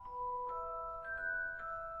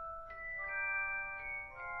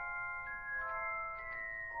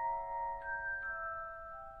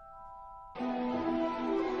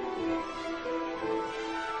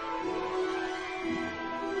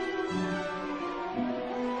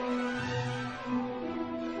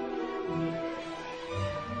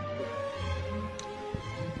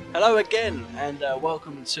Hello again, and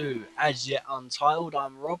welcome to As Yet Untitled.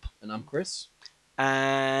 I'm Rob, And I'm Chris.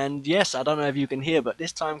 and yes, I don't know if you can hear, but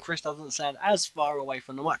this time Chris doesn't sound as far away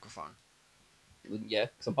from the microphone. Yeah,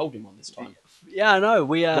 because I'm holding one this time. Yeah, I know.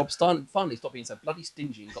 Rob's finally stopped being so bloody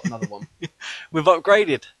stingy and got another one. We've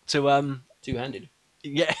upgraded to Two-handed.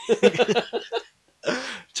 yeah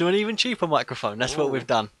to an even cheaper microphone. That's what Ooh. we've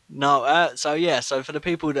done. No, so for the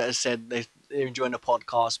people that have said they're enjoying the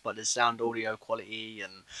podcast, but the sound audio quality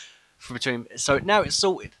and for between, so now it's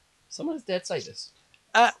sorted. Someone has dared say this.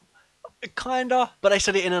 Uh, Kinda, but they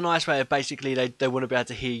said it in a nice way. Basically, they want to be able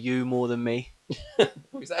to hear you more than me.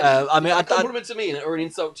 Is that I mean, a compliment to me or an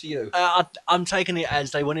insult to you? I'm taking it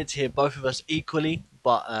as they wanted to hear both of us equally,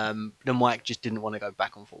 but the mic just didn't want to go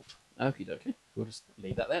back and forth. Okie dokie. We'll just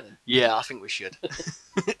leave that there then. Yeah, I think we should.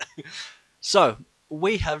 So,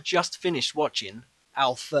 we have just finished watching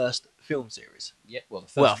our first film series. Yeah, well, the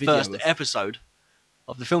first video first was... episode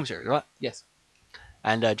of the film series, right? Yes.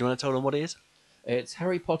 And do you want to tell them what it is? It's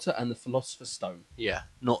Harry Potter and the Philosopher's Stone. Yeah,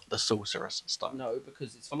 not the Sorcerer's Stone. No,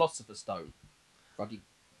 because it's Philosopher's Stone. Bloody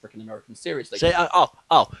freaking American, seriously.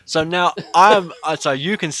 So now I'm. So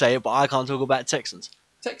you can say it, but I can't talk about Texans.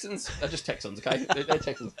 Texans are just Texans, okay? They're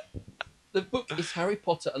Texans. The book is Harry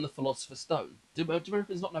Potter and the Philosopher's Stone. Do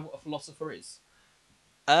Americans not know what a philosopher is?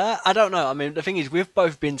 I don't know. I mean, the thing is, we've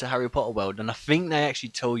both been to Harry Potter World, and I think they actually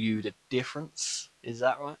tell you the difference. Is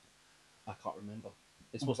that right? I can't remember.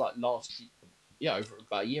 This was like last year. Yeah, over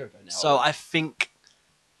about a year ago now. So I think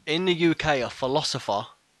in the UK, a philosopher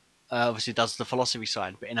obviously does the philosophy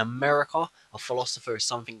side, but in America, a philosopher is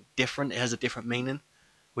something different. It has a different meaning,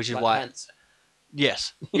 which is like why. pants.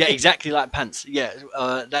 Yes, yeah, exactly like pants. Yeah,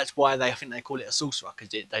 that's why I think they call it a sorcerer because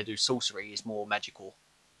they do sorcery. It's more magical.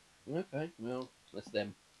 Okay, well, that's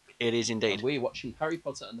them. It is indeed. And we're watching Harry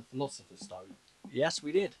Potter and the Philosopher's Stone. Yes,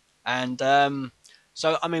 we did. And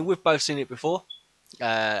so I mean, we've both seen it before.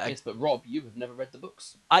 Yes, but Rob, you have never read the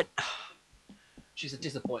books. I She's a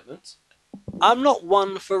disappointment. I'm not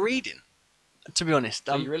one for reading, to be honest.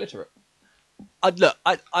 So you're illiterate.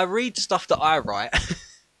 I read stuff that I write.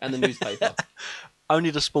 And the newspaper. Only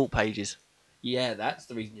the sport pages. Yeah, that's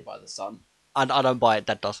the reason you buy the Sun. I don't buy it.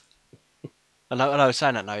 Dad does. I know.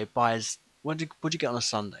 Saying that now, he buys. What'd you get on a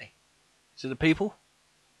Sunday? Is it the People?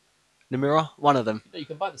 The Mirror? One of them. No, you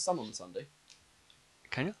can buy the Sun on Sunday.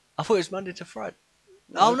 Can you? I thought it was Monday to Friday.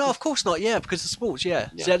 Oh no, of course not. Yeah, because of sports. Yeah.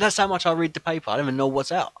 Yeah. So that's how much I read the paper. I don't even know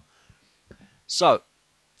what's out. So,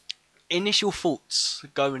 initial thoughts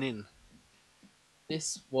going in.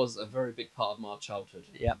 This was a very big part of my childhood.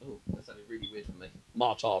 Yeah. Oh, that sounded really weird for me.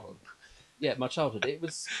 My childhood. Yeah, my childhood. It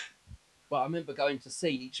was... Well, I remember going to see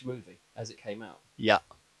each movie as it came out. Yeah.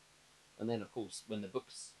 And then, of course, when the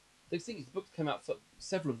books... The thing is, the books came out...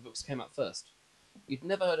 Several of the books came out first. You'd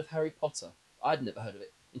never heard of Harry Potter. I'd never heard of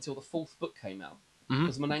it until the fourth book came out. Mhm.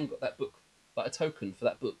 Because my nan got that book, like a token for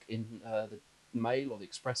that book in the Mail or the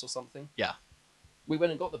Express or something. Yeah. We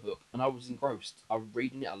went and got the book, and I was engrossed. I was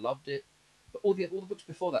reading it. I loved it. But all the books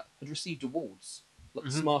before that had received awards, like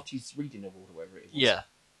the Smarties Reading Award or whatever it was. Yeah.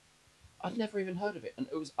 I'd never even heard of it, and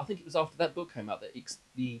I think it was after that book came out that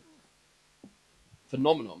the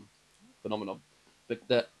phenomenon, but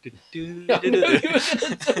that I knew you were going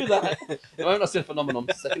to do that. The moment I said phenomenon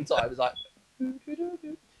the second time, it was like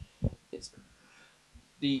it's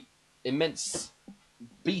the immense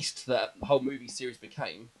beast that whole movie series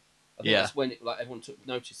became. I think that's when everyone took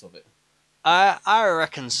notice of it. I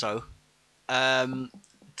reckon so. I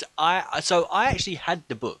actually had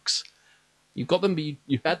the books. You got them, but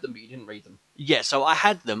you had them, but you didn't read them. Yeah, so I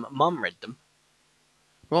had them. Mum read them.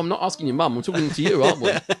 Well, I'm not asking your mum. I'm talking to you, aren't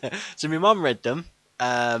we? So my mum read them.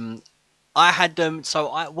 I had them.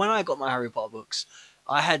 So when I got my Harry Potter books,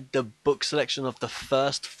 I had the book selection of the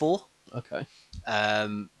first four. Okay.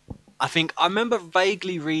 I think I remember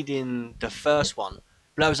vaguely reading the first one,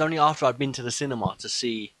 but that was only after I'd been to the cinema to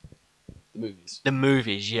see The movies. the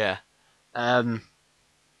movies. Yeah. Oh,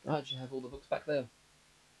 did you have all the books back there?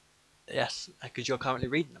 Yes, because you're currently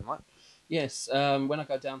reading them, right? Yes. When I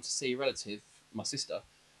go down to see a relative, my sister,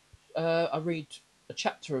 I read a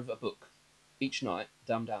chapter of a book each night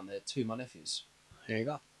down there to my nephews. Here you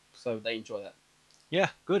go. So they enjoy that. Yeah,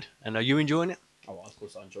 good. And are you enjoying it? Oh, well, of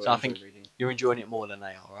course I enjoy. So I think reading. you're enjoying it more than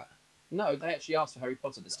they are, right? No, they actually asked for Harry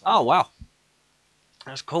Potter this time. Oh wow,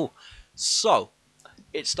 that's cool. So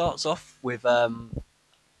it starts off with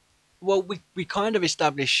well, we kind of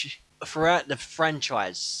establish throughout the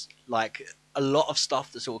franchise like a lot of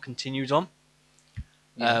stuff that sort of continues on.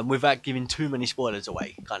 Without giving too many spoilers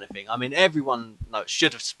away, kind of thing. I mean, everyone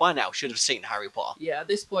should have seen Harry Potter. Yeah, at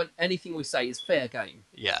this point, anything we say is fair game.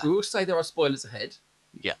 Yeah, We will say there are spoilers ahead.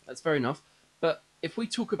 yeah. That's fair enough. But if we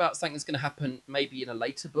talk about something that's going to happen maybe in a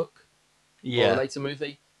later book or a Yeah. later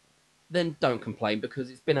movie, then don't complain because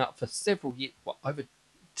it's been out for several years. What, over?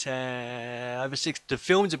 Over six. The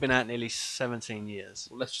films have been out nearly 17 years.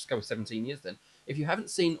 Well, let's just go with 17 years then. If you haven't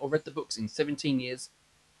seen or read the books in 17 years,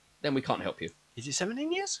 then we can't help you. Is it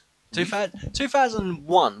 17 years?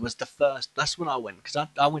 2001 was the first. That's when I went because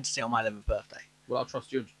I went to see it on my 11th birthday. Well, I'll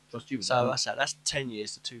trust you. With So that. that's 10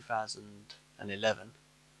 years to 2011,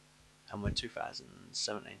 and we're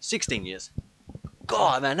 2017. 16 years.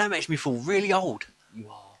 God, man, that makes me feel really old. You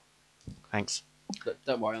are. Thanks. But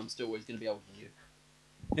don't worry, I'm still always going to be older than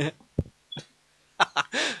you.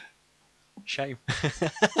 Shame.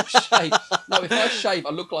 Shave. No, if I shave, I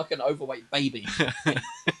look like an overweight baby.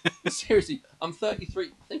 Seriously, I'm 33. I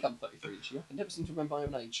think I'm 33 this year. I never seem to remember my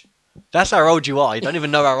own age. That's how old you are. You don't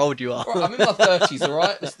even know how old you are. Right, I'm in my 30s, all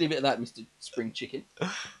right? Let's leave it at that, Mr. Spring Chicken.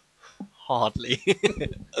 Hardly.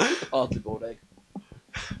 Hardly boiled egg.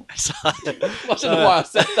 So- I don't know why I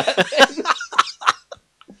said that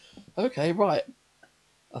then. Okay, right.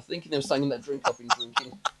 I'm thinking there was something in that drink I've been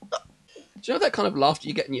drinking. Do you know that kind of laughter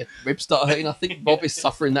you get when your ribs start hurting? I think Bob is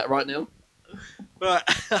suffering that right now. Right,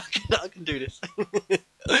 I can do this.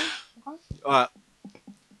 Alright.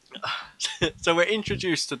 So we're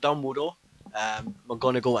introduced to Dumbledore,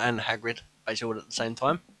 McGonagall and Hagrid, basically all at the same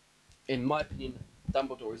time. In my opinion,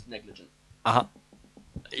 Dumbledore is negligent. Uh-huh.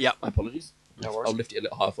 Yep. My apologies. No worries. I'll lift it a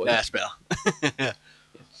little higher for you. Yeah, that's better.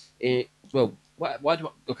 Well, why do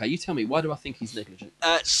I... Okay, you tell me. Why do I think he's negligent?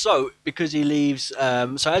 So, because he leaves...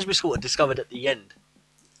 so as we sort of discovered at the end,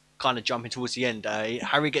 kind of jumping towards the end,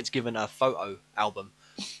 Harry gets given a photo album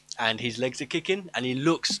and his legs are kicking and he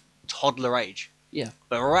looks toddler age. Yeah.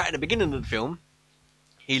 But right at the beginning of the film,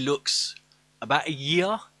 he looks about a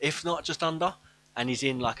year, if not just under, and he's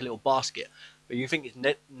in like a little basket. But you think it's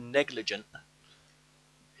negligent.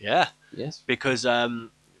 Yeah. Yes. Because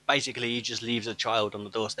basically he just leaves a child on the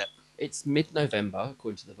doorstep. It's mid-November,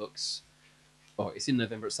 according to the books. Oh, it's in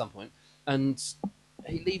November at some point. And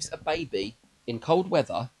he leaves a baby in cold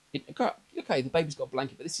weather. Okay, the baby's got a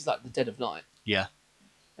blanket, but this is like the dead of night. Yeah.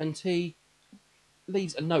 And he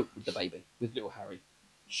leaves a note with the baby, with little Harry.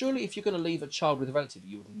 Surely if you're going to leave a child with a relative,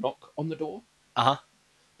 you would knock on the door. Uh-huh.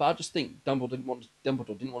 But I just think Dumbledore didn't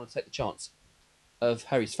want to take the chance of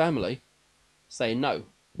Harry's family saying, no,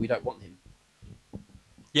 we don't want him.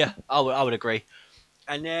 Yeah, I would agree.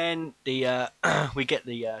 And then the we get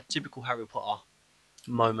the typical Harry Potter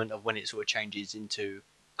moment of when it sort of changes into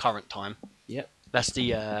current time. Yep. That's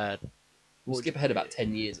the We'll skip ahead about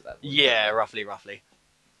 10 years at that point. yeah, roughly.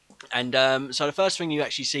 And so the first thing you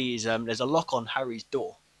actually see is there's a lock on Harry's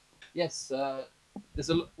door. Yes, there's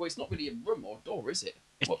a... Well, it's not really a room or a door, is it?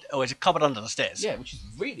 It's a cupboard under the stairs. Yeah, which is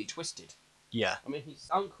really twisted. Yeah. I mean, his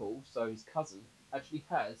uncle, so his cousin, actually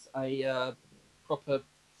has a proper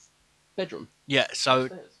bedroom. Yeah, so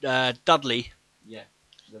upstairs. Dudley... Yeah,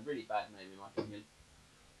 which is a really bad name in my opinion.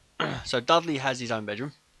 So Dudley has his own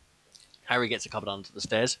bedroom. Harry gets a cupboard under the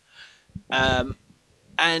stairs. And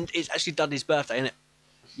it's actually Dudley's birthday, isn't it?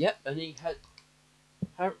 Yep, and he had...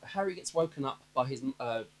 Harry gets woken up by his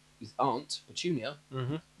aunt, Petunia,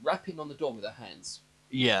 rapping on the door with her hands.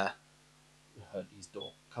 Yeah. Heard his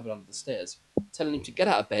door, cupboard under the stairs, telling him to get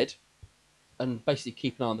out of bed and basically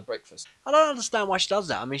keep an eye on the breakfast. I don't understand why she does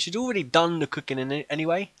that. I mean, she's already done the cooking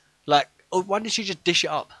anyway. Like, why did she just dish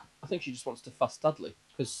it up? I think she just wants to fuss Dudley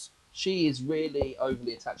because she is really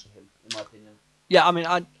overly attached to him, in my opinion. Yeah, I mean,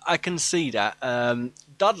 I can see that.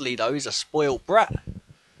 Dudley, though, is a spoilt brat.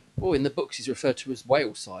 Oh, in the books he's referred to as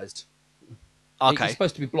whale-sized. Okay. He's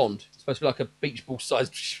supposed to be blonde. He's supposed to be like a beach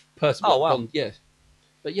ball-sized person. Oh, wow. Blonde. Yeah.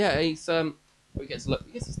 But yeah, he's he gets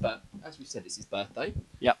his birthday. As we said, it's his birthday.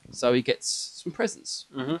 Yep. So he gets some presents.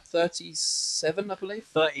 37, I believe.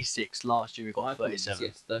 36. Last year we got My apologies, 37.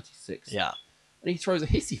 Yes, 36. Yeah. And he throws a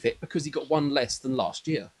hissy fit because he got one less than last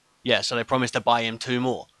year. Yeah, so they promised to buy him 2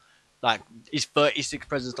 more. Like, his 36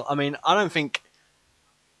 presents. I mean, I don't think...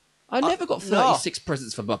 I never got 36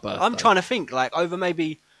 presents for my birthday. I'm trying to think, like, over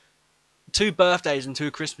maybe 2 birthdays and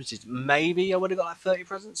 2 Christmases, maybe I would have got like 30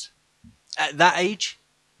 presents. At that age?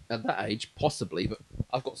 At that age, possibly, but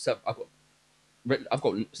I've got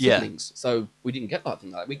siblings, Yeah. so we didn't get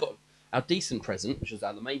nothing like that. We got our decent present, which was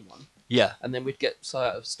the main one, Yeah. and then we'd get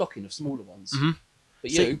a stocking of smaller ones. Mhm.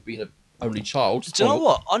 But See- you, being an only child, Do you know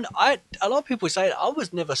what? A lot of people say that I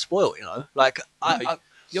was never spoiled, you know? Like,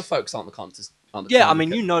 your folks aren't the kind to... yeah, I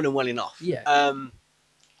mean, you know them well enough. Yeah.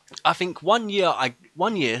 I think one year I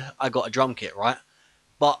got a drum kit, right?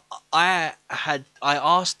 But I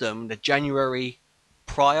asked them the January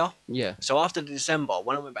prior. Yeah. So after December,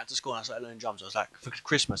 when I went back to school and I started learning drums, I was like, for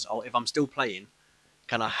Christmas, if I'm still playing,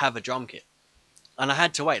 can I have a drum kit? And I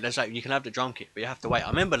had to wait. They was like, you can have the drum kit, but you have to wait. I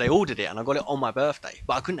remember they ordered it, and I got it on my birthday,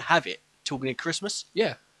 but I couldn't have it till near Christmas.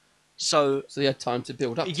 Yeah. So So you had time to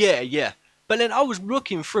build up. yeah. But then I was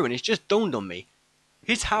looking through, and it's just dawned on me.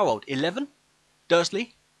 He's how old? 11?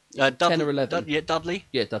 Dursley? 10 or 11. Dudley.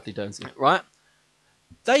 Yeah, Dudley Dursley. Right?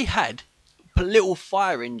 They had a little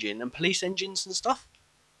fire engine and police engines and stuff.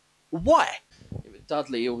 Why?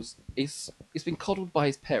 Dudley he's been coddled by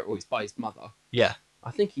his parent or by his mother. Yeah.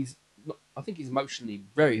 I think he's emotionally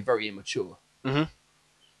very, very immature.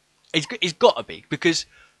 He's got to be, because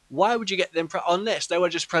why would you get them unless they were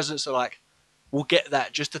just presents of like, we'll get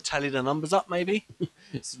that just to tally the numbers up, maybe.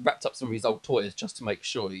 It's wrapped up some of his old toys just to make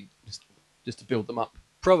sure just to build them up.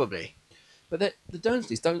 Probably. But the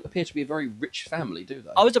Durnsleys don't appear to be a very rich family, do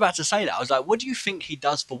they? I was about to say that. I was like, what do you think he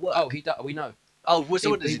does for work? Oh, we know. Oh, what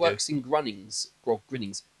does He he do? works in Grinnings.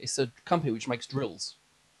 It's a company which makes drills.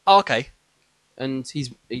 Oh, okay. And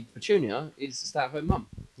Petunia is a stay-at-home mum.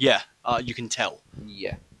 Yeah, you can tell.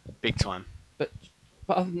 Yeah. Big time. But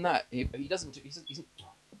other than that, he doesn't.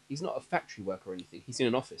 He's not a factory worker or anything. He's in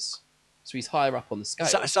an office, so he's higher up on the scale.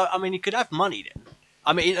 So I mean, he could have money then.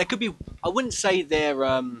 I mean, it could be. I wouldn't say they're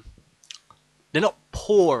not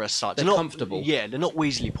poor as such. They're not comfortable. Yeah, they're not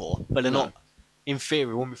Weasley poor, but they're not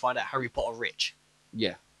inferior when we find out Harry Potter rich.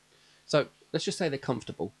 Yeah. So let's just say they're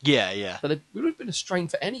comfortable. Yeah. But it would have been a strain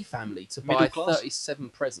for any family to Middle buy class? 36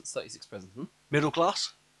 presents. Middle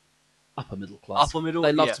class. Upper middle class. Upper middle.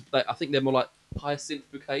 They love yeah. to. I think they're more like Hyacinth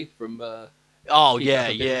Bouquet from. Oh Keeping yeah,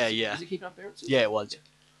 Up yeah, Appearances. yeah. Was it Keeping Up Appearances? Yeah, it was.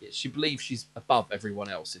 Yeah, she believes she's above everyone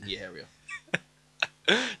else in the area.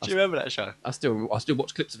 Do you remember that show? I still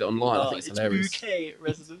watch clips of it online. I think it's hilarious. Bouquet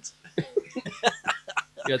residence.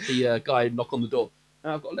 You had the guy knock on the door.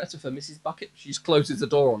 I've got a letter for Mrs. Bucket. She just closes the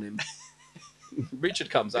door on him. Richard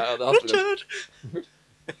comes out afterwards. Richard.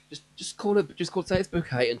 Just call her. Say it's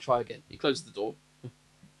Bouquet and try again. He closes the door.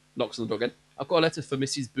 Knocks on the door again. I've got a letter for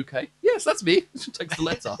Mrs. Bouquet. Yes, that's me. She takes the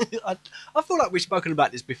letter. I feel like we've spoken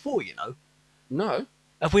about this before. You know, No,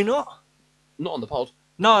 have we not? not on the pod.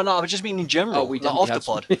 No, I was just meaning in general. Oh, we like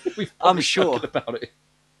definitely off the have. pod. We've I'm probably sure. spoken about it.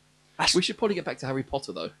 That's- We should probably get back to Harry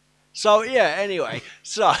Potter though. So yeah. Anyway,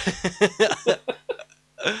 so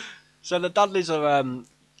so the Dudleys are.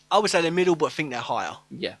 I would say they're middle, but think they're higher.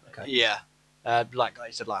 Yeah. Okay. Yeah. Like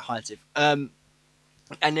I said, like high tip. And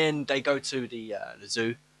then they go to the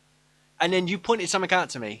zoo, and then you pointed something out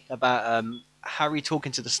to me about Harry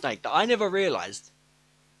talking to the snake that I never realised.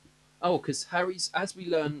 Oh, because Harry's, as we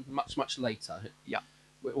learn much later. Yeah.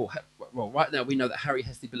 Well, right now we know that Harry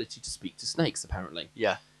has the ability to speak to snakes. Apparently,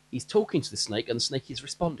 Yeah. he's talking to the snake, and the snake is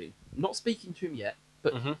responding. Not speaking to him yet,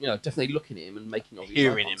 but Mhm. definitely looking at him and making obvious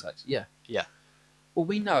Hearing eye him. contact. Yeah. Yeah. Well,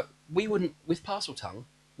 we wouldn't with Parseltongue.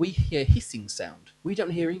 We hear hissing sound. We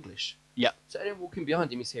don't hear English. Yeah. So anyone walking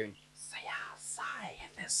behind him is hearing say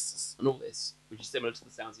this and all this, which is similar to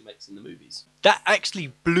the sounds he makes in the movies. That actually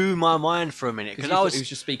blew my mind for a minute Because because I he was was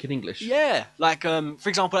just speaking English. yeah, like for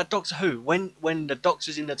example, at Doctor Who, when the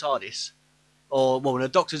Doctor's in the TARDIS, or well, when the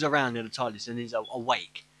Doctor's around in the TARDIS and he's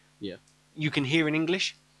awake, Yeah. you can hear in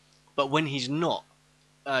English, but when he's not,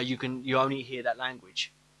 you only hear that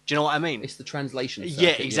language. Do you know what I mean? It's the translation.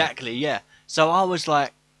 Yeah, circuit, exactly. Yeah. So I was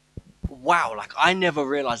like, wow, like I never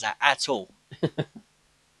realised that at all.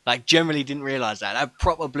 Like generally didn't realise that. That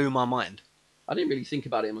proper blew my mind. I didn't really think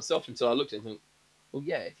about it myself until I looked at it and thought, well,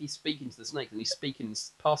 yeah, if he's speaking to the snake, then he's speaking in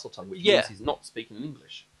Parseltongue, which Yeah. means he's not speaking in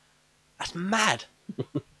English. That's mad.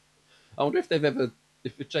 I wonder if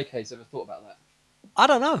JK's ever thought about that. I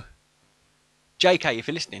don't know. JK, if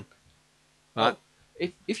you're listening. Right.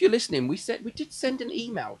 If you're listening, we did send an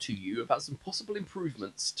email to you about some possible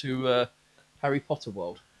improvements to Harry Potter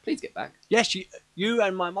World. Please get back. Yes, you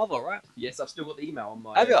and my mother, right? Yes, I've still got the email on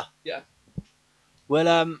my. Have you? Yeah.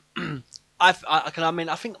 Well, I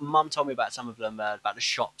think Mum told me about some of them about the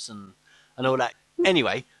shops and all that.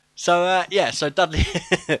 Anyway, so so Dudley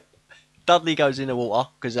Dudley goes in the water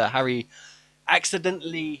because Harry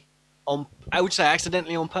accidentally on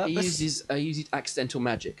purpose. He uses accidental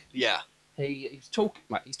magic. Yeah, He's talking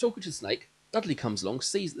to the snake. Dudley comes along,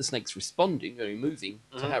 sees that the snake's responding, moving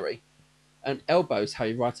to Harry, and elbows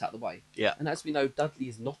Harry right out of the way. Yeah. And as we know, Dudley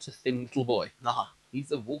is not a thin little boy. nah.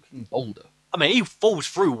 He's a walking boulder. I mean, he falls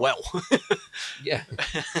through well. Yeah.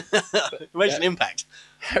 Imagine impact.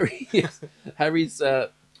 Harry's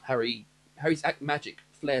magic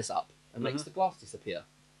flares up and makes the glass disappear.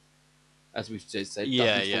 As we've just said,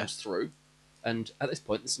 Yeah, Dudley yeah. falls through. And at this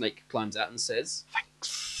point, the snake climbs out and says,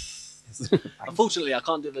 Thanks. Unfortunately, I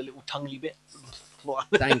can't do the little tonguey bit.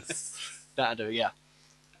 Thanks. That'll do, yeah.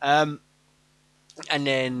 And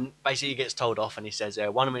then basically he gets told off, and he says,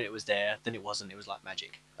 1 minute it was there, then it wasn't. It was like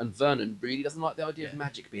magic. And Vernon really doesn't like the idea of Yeah.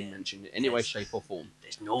 magic being Yeah. mentioned in any way, There's- shape, or form.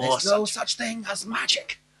 There's no There's no such. such thing as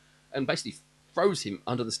magic. And basically throws him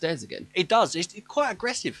under the stairs again. It does. It's quite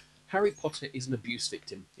aggressive. Harry Potter is an abuse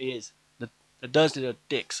victim. He is. The Dursley are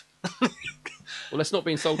dicks. Well, let's not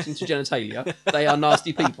be insulting to genitalia. They are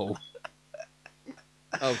nasty people.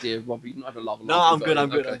 Oh dear, Rob, you not have a laugh. No, I'm good. I'm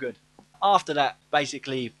good. After that,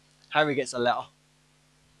 basically, Harry gets a letter.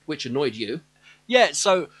 Which annoyed you? Yeah.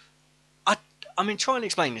 So, I mean, try and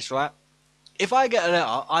explain this, right? If I get a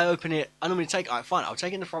letter, I open it. I normally take. Alright, fine. I'll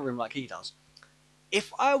take it in the front room like he does.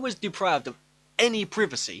 If I was deprived of any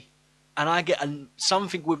privacy, and I get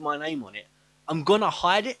something with my name on it, I'm gonna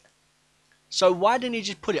hide it. So why didn't he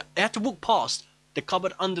just put it? They had to walk past the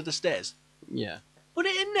cupboard under the stairs. Yeah. Put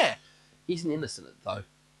it in there. He's an innocent though.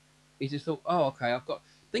 He just thought, oh, okay, I've got.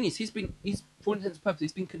 Thing is, he's for all intents and purposes,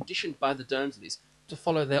 he's been conditioned by the Dursleys to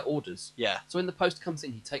follow their orders. Yeah. So when the post comes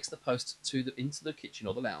in, he takes the post into the kitchen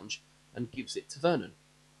or the lounge and gives it to Vernon.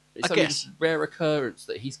 It's I only guess. this rare occurrence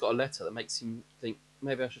that he's got a letter that makes him think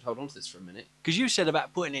maybe I should hold on to this for a minute. Because you said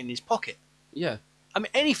about putting it in his pocket. Yeah. I mean,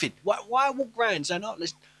 anything. Why walk around saying, "Oh,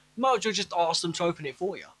 let's"? You might as well just ask them to open it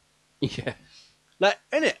for you. Yeah. Like,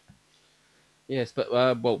 innit? Yes, but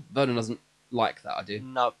well, Vernon doesn't like that idea.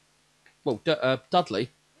 No. Well, Dudley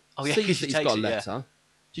Oh yeah, sees 'cause that he he's takes got a it, yeah. letter.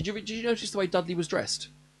 Did you notice the way Dudley was dressed?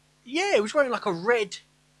 Yeah, he was wearing like a red.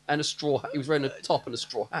 And a straw hat. He was wearing a top and a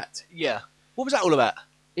straw hat. Yeah. What was that all about?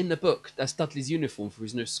 In the book, that's Dudley's uniform for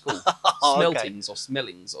his new school. Oh, okay. Smeltings or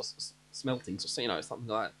Smellings or Smeltings or something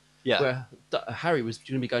like that. Yeah. Where Harry was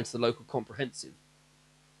going to be going to the local comprehensive.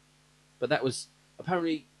 But that was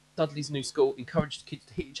apparently Dudley's new school encouraged kids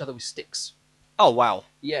to hit each other with sticks. Oh wow.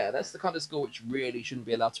 Yeah, that's the kind of school which really shouldn't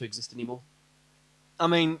be allowed to exist anymore. I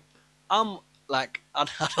mean, I'm like, I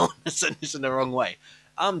don't want to send this in the wrong way.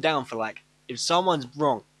 I'm down for like, if someone's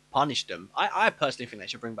wrong, punish them. I personally think they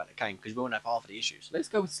should bring back the cane because we won't have half of the issues. Let's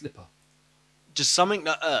go with Slipper. Just something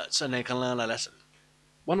that hurts and they can learn a lesson.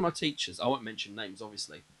 One of my teachers, I won't mention names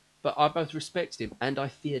obviously, but I both respected him and I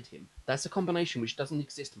feared him. That's a combination which doesn't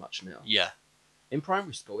exist much now. Yeah. In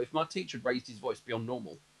primary school, if my teacher had raised his voice beyond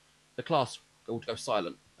normal, the class would go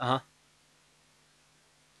silent. Uh-huh.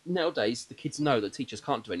 Nowadays, the kids know that teachers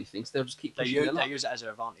can't do anything, so they'll just keep They pushing their luck. use it as an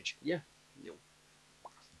advantage. Yeah.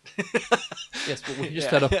 Yes, well, we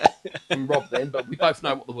just Yeah. heard a from Rob then, but we both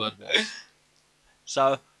know what the word was.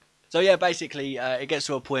 So yeah, basically, it gets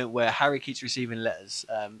to a point where Harry keeps receiving letters.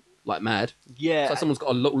 Like mad. Yeah. It's like someone's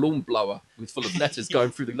got a lawn blower with full of letters going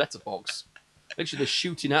through the letterbox. Literally, they're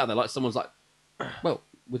shooting out of there like someone's like, well,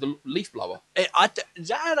 with a leaf blower. Is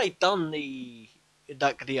that how they done the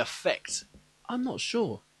effect? I'm not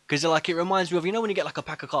sure. Because like it reminds me of, you know, when you get like a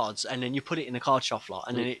pack of cards and then you put it in a card shuffler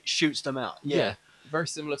and then it shoots them out. Yeah. Very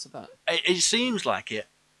similar to that. It seems like it.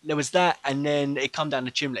 There was that, and then it come down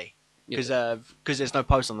the chimney because there's no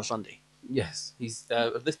post on the Sunday. Yes. He's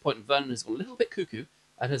at this point, Vernon has gone a little bit cuckoo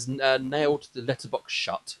and has nailed the letterbox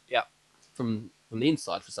shut. Yeah. From the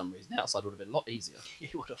inside for some reason. The outside would have been a lot easier. He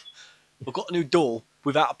would have. We've got a new door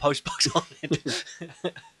without a post box on it.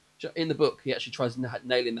 In the book, he actually tries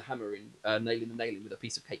nailing the hammer in, nailing the nail in with a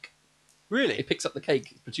piece of cake. He Really? picks up the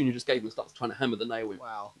cake Petunia just gave him and starts trying to hammer the nail with.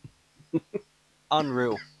 Wow.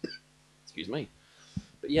 Unreal. Excuse me.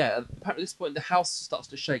 But yeah, apparently at this point the house starts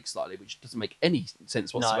to shake slightly, which doesn't make any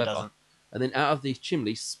sense whatsoever. doesn't. And then out of the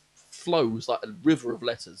chimney flows like a river of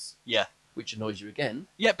letters, Yeah. which annoys you again.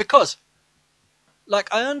 Yeah, because,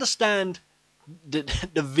 like, I understand the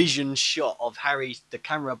vision shot of Harry, the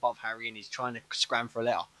camera above Harry, and he's trying to scram for a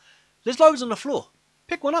letter. There's loads on the floor.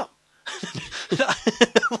 Pick one up.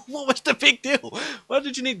 What was the big deal? Why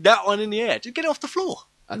did you need that one in the air? Just get it off the floor.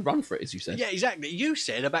 And run for it, as you said. Yeah, exactly. You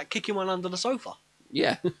said about kicking one under the sofa.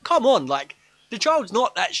 Yeah. Come on, like, the child's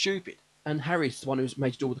not that stupid. And Harry's the one who's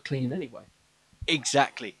made to do all the cleaning anyway.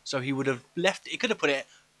 Exactly. So he would have left. He could have put it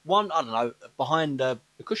one, I don't know, behind the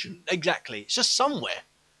cushion. Exactly. It's just somewhere.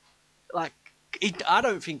 Like, I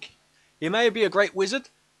don't think he may be a great wizard,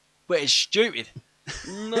 but he's stupid.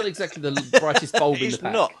 Not exactly the brightest bulb in the He's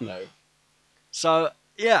pack. not. No. So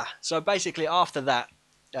yeah. So basically, after that,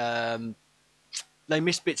 they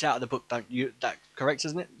miss bits out of the book. Don't you? That correct,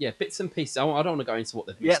 isn't it? Yeah, bits and pieces. I don't want to go into what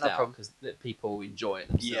they've Yeah, missed no out problem. because people enjoy it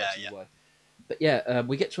themselves. Yeah, in yeah. a way. But yeah,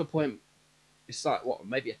 we get to a point. It's like what,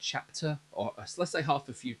 maybe a chapter, or let's say half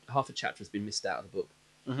a chapter has been missed out of the book.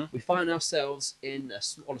 Mhm. We find ourselves on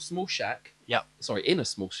a small shack. Yep. Sorry, in a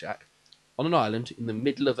small shack, on an island in the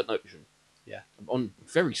middle of an ocean. Yeah. On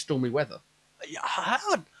very stormy weather. Yeah,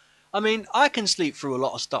 I mean, I can sleep through a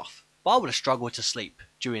lot of stuff, but I would have struggled to sleep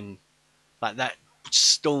during like that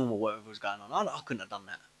storm or whatever was going on. I couldn't have done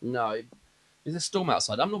that. No, there's a storm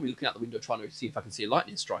outside. I'm normally looking out the window trying to see if I can see a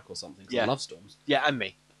lightning strike or something, because I Yeah. love storms. Yeah, and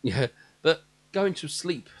me. Yeah, but going to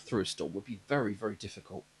sleep through a storm would be very, very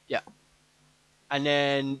difficult. And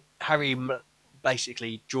then Harry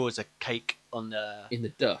basically draws a cake on In the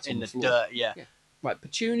dirt, in on the floor. dirt. Yeah. Yeah. Right,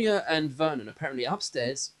 Petunia and Vernon apparently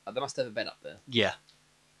upstairs. They must have a bed up there. Yeah.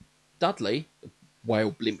 Dudley, the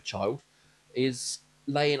whale blimp child, is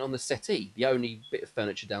laying on the settee, the only bit of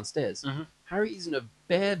furniture downstairs. Mhm. Harry is in a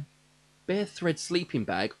bare thread sleeping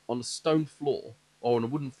bag on a stone floor, or on a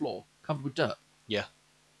wooden floor, covered with dirt. Yeah.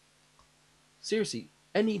 Seriously,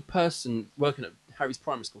 any person working at Harry's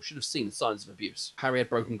primary school should have seen the signs of abuse. Harry had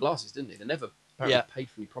broken glasses, didn't he? They never apparently Yeah. paid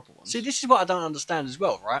for any proper ones. See, this is what I don't understand as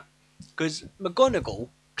well, right? Because McGonagall,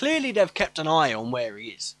 clearly they've kept an eye on where he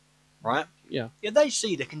is, right? Yeah. Yeah, they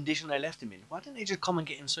see the condition they left him in. Why didn't they just come and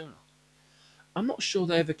get him sooner? I'm not sure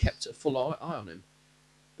they ever kept a full eye on him,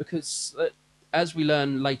 because as we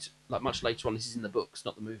learn much later on, this is in the books,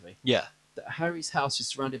 not the movie, Yeah. that Harry's house is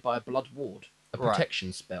surrounded by a blood ward, a Right.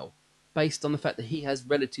 protection spell, based on the fact that he has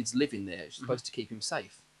relatives living there. It's supposed to keep him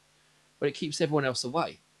safe, but it keeps everyone else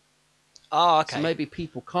away. Oh, okay. So maybe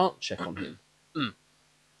people can't check on him.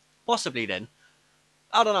 Possibly then.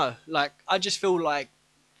 I don't know. Like, I just feel like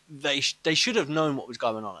they should have known what was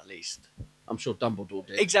going on at least. I'm sure Dumbledore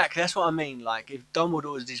did. Exactly. That's what I mean. Like, if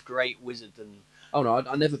Dumbledore is this great wizard, and Oh no,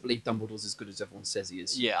 I never believe Dumbledore's as good as everyone says he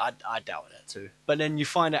is. yeah, I doubt that too. But then you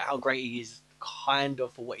find out how great he is, kind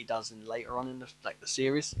of, for what he does in later on in the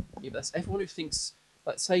series. Yeah, but that's everyone who thinks.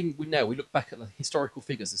 Like, say we look back at the historical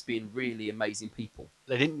figures as being really amazing people.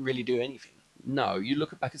 They didn't really do anything. No, you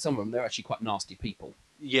look back at some of them; they're actually quite nasty people.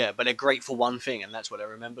 Yeah, but they're great for one thing, and that's what they're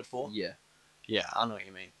remembered for. Yeah. Yeah, I know what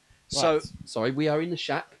you mean. Right. So, sorry, we are in the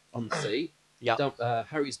shack on the sea. yeah,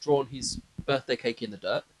 Harry's drawn his birthday cake in the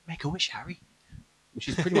dirt, make a wish, Harry. which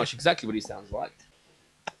is pretty much exactly what he sounds like.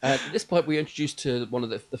 At this point, we're introduced to one of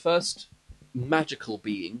the first magical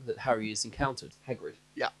being that Harry has encountered, Hagrid.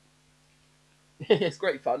 Yeah. It's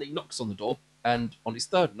great fun. He knocks on the door, and on his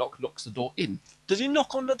third knock, knocks the door in. Does he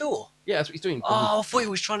knock on the door? Yeah, that's what he's doing. Oh, I thought he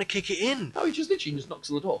was trying to kick it in. No, he just literally just knocks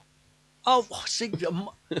on the door. Oh, see,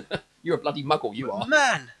 You're a bloody muggle, you are.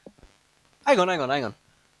 man. Hang on.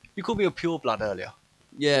 You called me a pure blood earlier.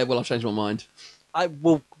 Yeah, well, I've changed my mind.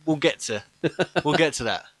 We'll get to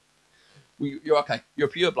that. You're okay. You're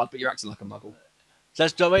a pure blood, but you're acting like a muggle.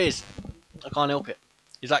 That's what it is. I can't help it.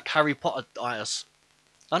 He's like Harry Potter itis.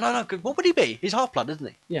 No. What would he be? He's half blood, isn't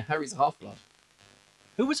he? Yeah, Harry's a half-blood.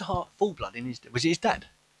 Who was full blood in his? Was it his dad?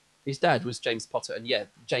 His dad was James Potter, and yeah,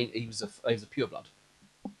 he was a pure blood.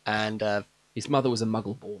 And His mother was a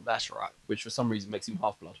muggle born, that's right. which for some reason makes him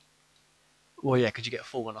half-blood. Well, yeah, because you get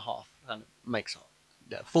full and a half, and it makes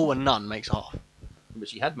full and none makes half. But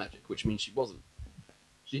she had magic, which means she wasn't.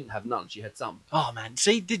 She didn't have none, she had some. Oh man,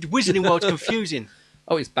 see, the Wizarding World's confusing.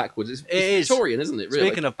 Oh, it's backwards. It's is. Victorian, isn't it, really?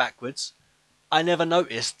 Speaking of backwards, I never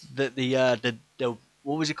noticed that the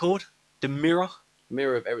what was it called? The mirror.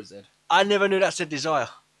 Mirror of Erised. I never knew that said desire.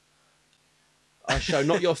 I show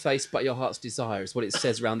not your face, but your heart's desire is what it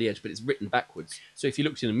says around the edge, but it's written backwards. So if you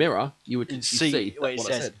looked in a mirror, you would And see what it what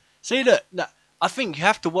I says. said. See, look, no, I think you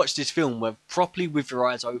have to watch this film properly with your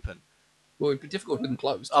eyes open. Well, it'd be difficult with them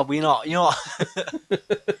closed. Oh, we're not. You're not.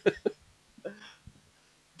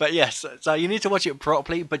 But yes, so you need to watch it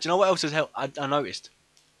properly. But you know what else has helped? I noticed.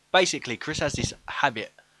 Basically, Chris has this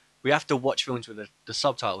habit. We have to watch films with the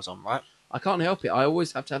subtitles on, right? I can't help it. I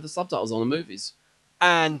always have to have the subtitles on the movies.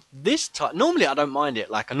 And this time, normally I don't mind it.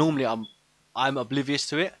 Like, normally I'm oblivious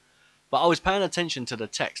to it. But I was paying attention to the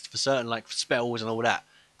text for certain like spells and all that,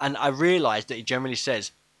 and I realised that it generally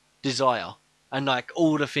says desire and like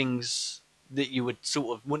all the things that you would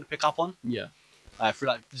sort of wouldn't pick up on. Yeah. Through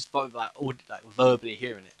like just like verbally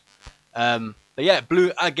hearing it. But yeah,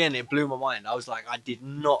 it blew my mind. I was like, I did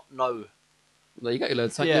not know. There you go. You learn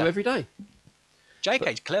something Yeah. new every day.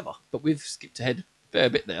 JK's clever. But we've skipped ahead a fair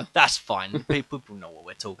bit there. That's fine. People know what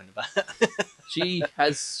we're talking about. She's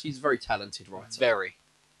a very talented writer. Very.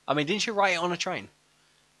 I mean, didn't she write it on a train?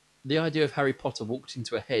 The idea of Harry Potter walked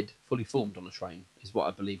into a head fully formed on a train is what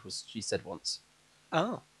I believe she said once.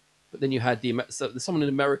 Oh. But then you had there's someone in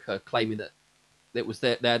America claiming that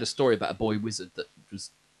they had a story about a boy wizard that was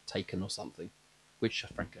taken or something, which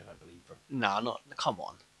frankly I don't believe. No, not. Come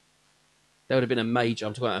on. There would have been I'm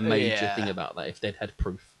talking about a major Yeah. thing about that if they'd had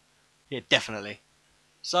proof. Yeah, definitely.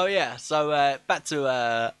 So yeah, back to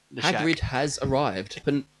the Hagrid shack. has arrived,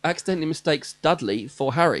 but accidentally mistakes Dudley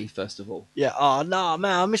for Harry, first of all. Yeah. Oh no,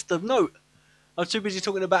 man, I missed the note. I was too busy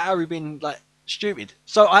talking about Harry being like stupid.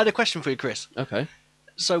 So I had a question for you, Chris. Okay.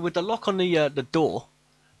 So with the lock on the door,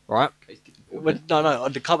 right? Okay, he's getting Well, no,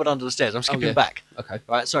 on the cupboard under the stairs. I'm skipping yeah. back. Okay.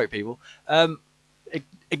 Right, sorry, people.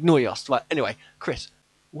 Ignore yours. Right, anyway, Chris,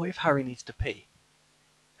 what if Harry needs to pee?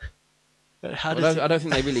 How does I don't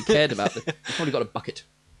think they really cared about it. They've probably got a bucket,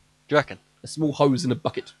 Do you reckon? a small hose in a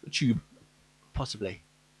bucket, a tube. Possibly.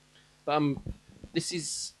 But this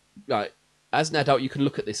is right. As an adult, you can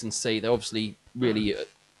look at this and see they obviously really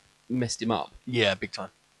messed him up. Yeah, big time.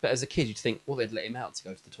 But as a kid, you'd think, well, they'd let him out to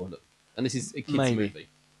go to the toilet. And this is a kids' Maybe. movie.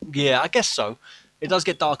 Yeah, I guess so. It does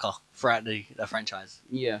get darker throughout the franchise,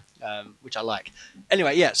 Yeah. which I like.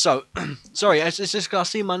 Anyway, yeah, so, sorry, it's just 'cause I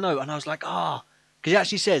see my note and I was like, because he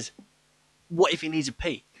actually says, what if he needs a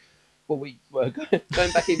pee? Well, we were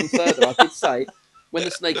going back even further. I did say when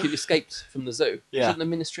the snake who escaped from the zoo, Yeah. shouldn't the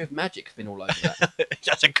Ministry of Magic been all over that?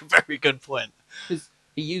 That's a very good point. Because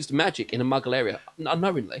he used magic in a Muggle area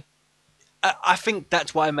unknowingly. I think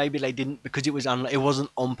that's why maybe they didn't, because it wasn't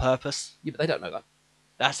on purpose. Yeah, but they don't know that.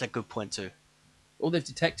 That's a good point too. All they've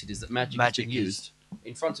detected is that magic has Magic been is- used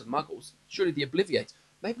in front of Muggles. Surely the Obliviators.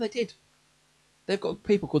 Maybe they did. They've got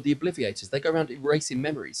people called the Obliviators. They go around erasing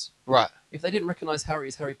memories. Right. If they didn't recognise Harry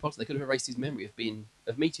as Harry Potter, they could have erased his memory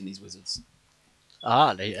of meeting these wizards.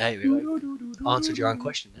 There we go. Answered your own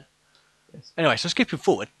question there. Yes. Anyway, so skipping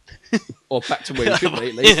forward. Or back to where he should be,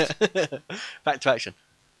 at least. Back to action.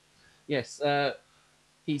 Yes,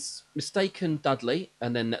 he's mistaken Dudley,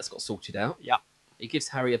 and then that's got sorted out. Yeah. He gives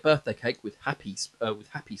Harry a birthday cake with happy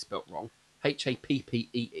spelt wrong,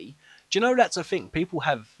 Happee. Do you know that's a thing? People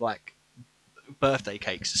have like birthday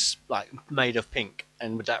cakes like made of pink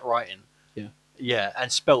and with that writing. Yeah. Yeah,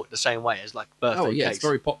 and spelt the same way as like birthday Oh yeah, cakes. it's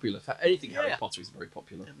very popular. Anything Harry Yeah. Potter is very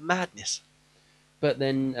popular. Madness. But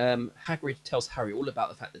then Hagrid tells Harry all about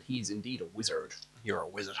the fact that he is indeed a wizard. You're a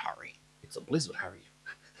wizard, Harry. It's a blizzard, Harry.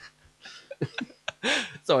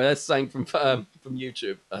 Sorry, that's saying from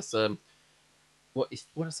YouTube. That's what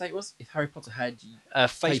did I say it was? If Harry Potter had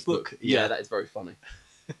Facebook. yeah, that is very funny.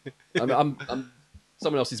 I'm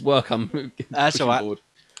someone else's work. I'm That's pushing all right. forward.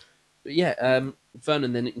 But yeah,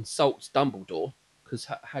 Vernon then insults Dumbledore because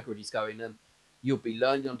Hagrid is going. You'll be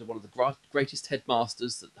learning under one of the greatest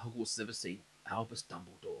headmasters that Hogwarts has ever seen, Albus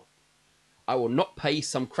Dumbledore. I will not pay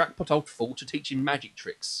some crackpot old fool to teach him magic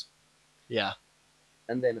tricks. Yeah.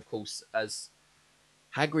 And then, of course, as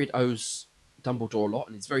Hagrid owes Dumbledore a lot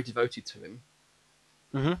and is very devoted to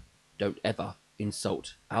him, don't ever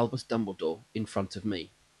insult Albus Dumbledore in front of me.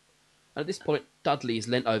 And at this point, Dudley is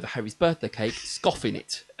leant over Harry's birthday cake, scoffing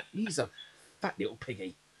it. He's a fat little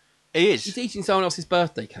piggy. He is. He's eating someone else's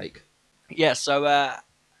birthday cake. Yeah, so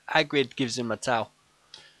Hagrid gives him a towel.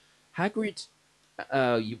 Hagrid,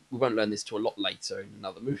 we won't learn this till a lot later in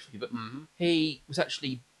another movie, but he was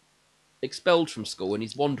actually expelled from school and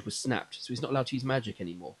his wand was snapped, so he's not allowed to use magic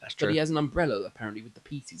anymore. That's true. But he has an umbrella, apparently, with the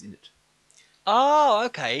pieces in it. Oh,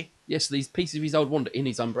 okay. Yes, these pieces of his old wand are in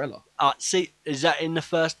his umbrella. See, is that in the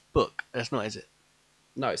first book? That's not, is it?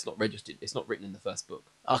 No, it's not registered. It's not written in the first book.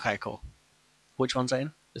 Okay, cool. Which one's that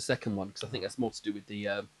in? The second one, because I think that's more to do with the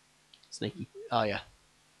Snaky. Oh, yeah.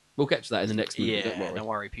 We'll get to that in the next movie. Yeah, don't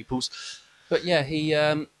worry, peoples. But yeah, he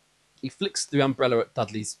flicks the umbrella at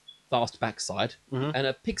Dudley's vast backside, and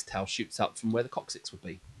a pig's tail shoots up from where the coccyx would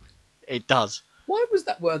be. It does. Why was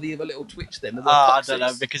that worthy of a little twitch then? The word I coccyx? don't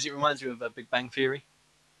know, because it reminds me of Big Bang Theory.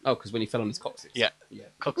 Oh, because when he fell on his coccyx. Yeah. Yeah.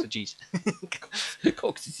 Cocks are G's.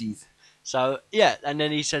 Coccyxes. So, yeah, and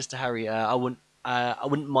then he says to Harry, I wouldn't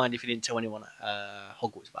mind if you didn't tell anyone at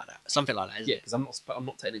Hogwarts about that. Something like that, isn't Yeah, it? because I'm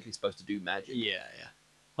not technically supposed to do magic. Yeah.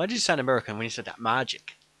 Why did you sound American when you said that?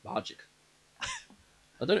 Magic. Magic.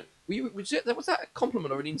 I don't know. Was that a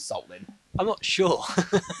compliment or an insult then? I'm not sure.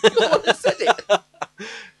 You're the one that said it.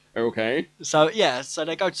 Okay. So, yeah, so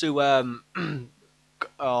they go to, what's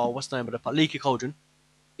the name of the park? Leaky Cauldron.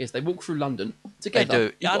 Yes, they walk through London together. They do.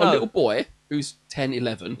 You've Yeah, I got a know. little boy who's 10,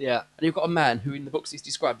 11. Yeah. And you've got a man who in the books is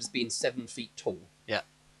described as being 7 feet tall. Yeah.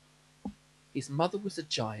 His mother was a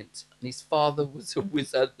giant, and his father was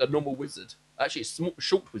a normal wizard. Actually, a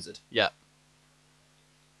short wizard. Yeah.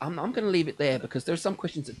 I'm going to leave it there because there are some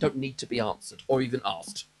questions that don't need to be answered or even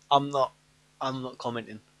asked. I'm not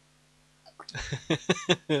commenting.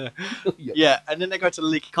 Yeah, and then they go to the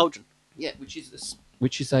Leaky Cauldron. Yeah, which is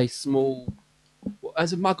a small. Well,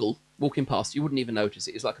 as a Muggle walking past, you wouldn't even notice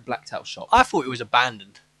it. It's like a blacktail shop. I thought it was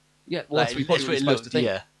abandoned. Yeah, well, that's what you're supposed to looked. think.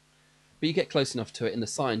 Yeah. But you get close enough to it, and the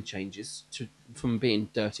sign changes from being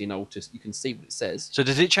dirty and old to you can see what it says. So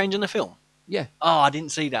did it change in the film? Yeah, Oh, I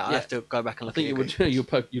didn't see that. I Yeah. have to go back and I look think at you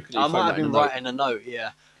it. would. You could. I might have been writing a note.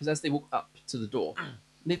 Yeah. Because as they walk up to the door,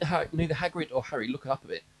 neither Hagrid or Harry look up at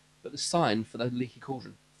it, but the sign for the Leaky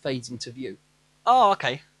Cauldron fades into view, Oh,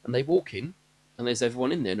 okay. and they walk in, and there's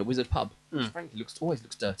everyone in there in a wizard pub, which Mm. frankly always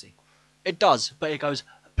looks dirty. It does, but it goes,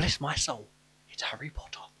 bless my soul, it's Harry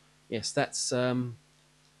Potter. Yes, that's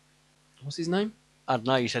what's his name? I don't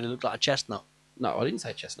know, you said it looked like a chestnut. No, I didn't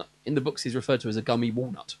say chestnut. In the books, he's referred to as a gummy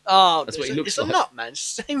walnut. Oh, That's what he looks it's a like. nut, man.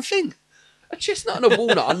 It's the same thing. A chestnut and a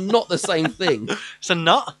walnut are not the same thing. It's a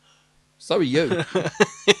nut. So are you.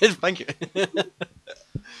 Thank you.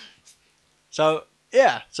 So,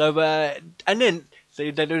 yeah. So, and then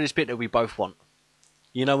they do this bit that we both want.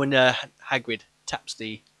 You know when Hagrid taps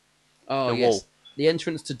the Oh, The yes. wall. The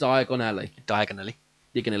entrance to Diagon Alley. diagonally.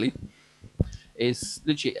 Is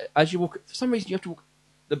literally, as you walk, for some reason you have to walk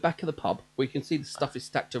the back of the pub where you can see the stuff is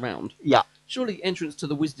stacked around. Yeah. Surely the entrance to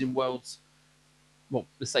the Wizarding World's, well,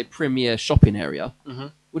 let's say premier shopping area Mm-hmm.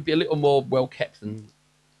 would be a little more well kept than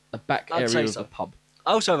the back I'd say area of so. the pub.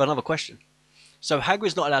 I also have another question. So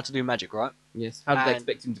Hagrid's not allowed to do magic, right? Yes. How did they And-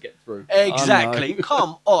 expect him to get through? Exactly. I know.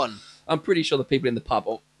 Come on. I'm pretty sure the people in the pub,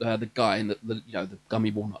 or the guy in the the gummy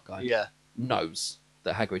walnut guy, Yeah. knows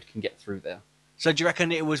that Hagrid can get through there. So do you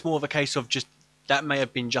reckon it was more of a case of just that may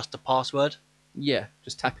have been just a password? Yeah,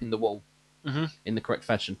 just tapping the wall Mhm. in the correct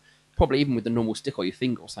fashion. Probably even with the normal stick or your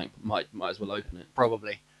finger or something, might as well open it.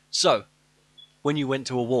 Probably. So, when you went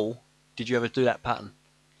to a wall, did you ever do that pattern?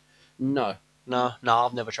 No. No,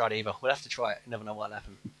 I've never tried either. We'll have to try it. You never know what'll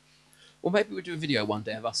happen. Well, maybe we'll do a video one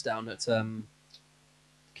day of us down at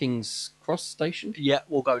King's Cross Station. Yeah,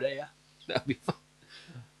 we'll go there, yeah. That'd be fun.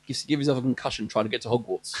 Give yourself a concussion trying to get to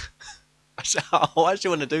Hogwarts. I actually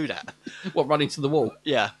want to do that. What, running to the wall?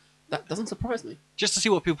 Yeah. That doesn't surprise me. Just to see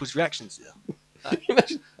what people's reactions are.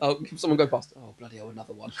 Imagine, someone go past. Oh, bloody hell,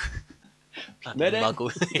 another one. Bloody Medic.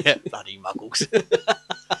 muggles. Yeah, bloody muggles.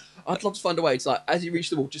 I'd love to find a way. It's like, as you reach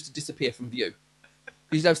the wall, just to disappear from view.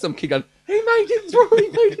 You'd have some kid going, he made it through, he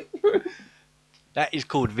made it through. That is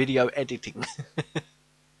called video editing.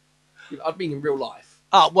 I'd mean in real life.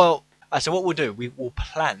 Oh, well, so what we'll do, we'll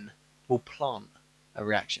plant a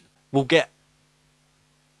reaction. We'll get,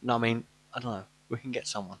 no, I mean, I don't know, we can get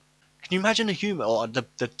someone. Can you imagine a human, or the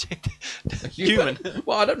human?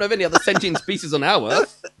 Well, I don't know of any other sentient species on our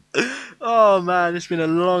Earth. Oh man, it's been a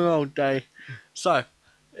long old day. So,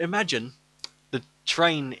 imagine the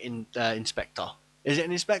train inspector. Is it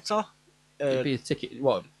an inspector? It'd be a ticket.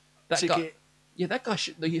 What? That guy. Ticket. Yeah, that guy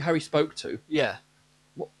that Harry spoke to. Yeah.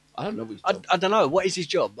 What? I don't know what his I, job. I don't know. What is his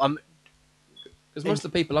job? Because most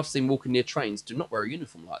of the people I've seen walking near trains do not wear a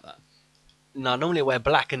uniform like that. No, normally I wear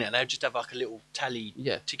black, innit? They just have like a little tally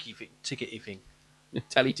Yeah. tickety thing.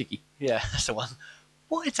 Tally ticky. Yeah, that's the one.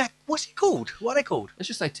 What is that? What's it called? What are they called? Let's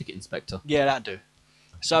just say ticket inspector. Yeah, that do.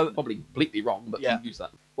 So, Probably completely wrong, but Yeah. we'll use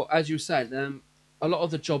that. Well, as you were saying, a lot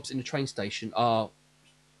of the jobs in the train station are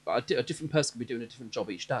a different person can be doing a different job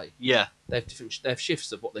each day. yeah, They have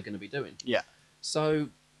shifts of what they're going to be doing. Yeah. So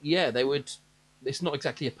yeah, they would. It's not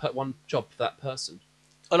exactly one job for that person.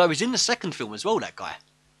 although he's in the second film as well, that guy.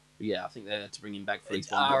 But yeah, I think they had to bring him back for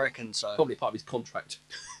his one. I reckon so. Probably part of his contract.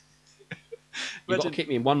 You've got to Imagine- keep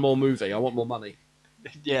me in one more movie. I want more money.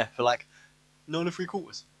 Yeah, for like 9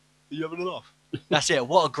 3/4. Are you having a laugh? That's it.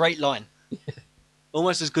 What a great line.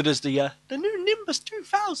 Almost as good as the new Nimbus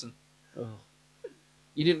 2000. Oh.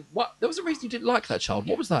 You didn't. What? There was a reason you didn't like that child.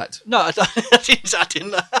 What was that? No, I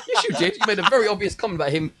didn't. Yes, you did. You made a very obvious comment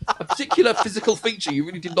about him. A particular physical feature. You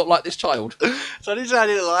really did not like this child. So I didn't say I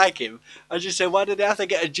didn't like him. I just said, why did they have to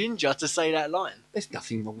get a ginger to say that line? There's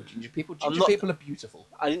nothing wrong with ginger people. I'm Ginger not- people are beautiful.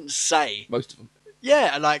 I didn't say. Most of them.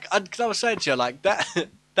 Yeah, like, because I was saying to you, like,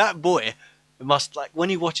 that boy must, like, when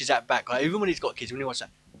he watches that back, like, even when he's got kids, when he watches that,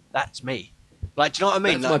 that's me. Like, do you know what I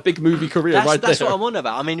mean? That's Like, my big movie career that's, right that's there. what I'm on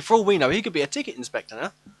about. I mean, for all we know, he could be a ticket inspector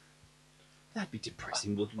now. That'd be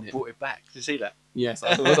depressing, wouldn't it? Brought it back. Did you see that? Yes,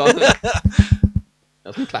 I thought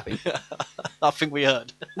that's me clapping. I think we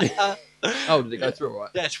heard. Oh, did it go through all right?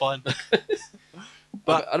 Yeah, it's fine.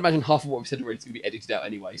 But I'd imagine half of what we said already is going to be edited out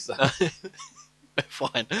anyway. So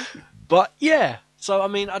Fine. But, yeah. So, I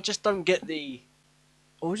mean, I just don't get the...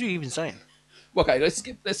 What was you even saying? okay, let's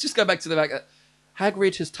just go back to the fact that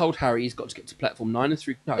Hagrid has told Harry he's got to get to platform 9 and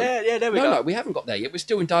 3. No, Yeah, there we no, go. no, we haven't got there yet. We're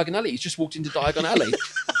still in Diagon Alley. He's just walked into Diagon Alley.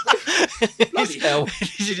 Bloody hell!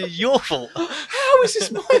 This is your fault. How is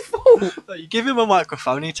this my fault? You give him a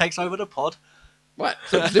microphone, he takes over the pod. Right.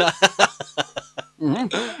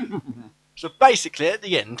 Mhm. So basically, at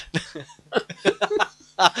the end,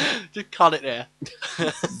 just cut it there.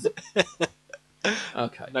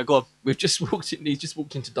 Okay. No, go on. We've just walked in. He's just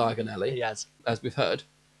walked into Diagon Alley, He has. as we've heard.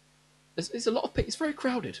 There's a lot of people. It's very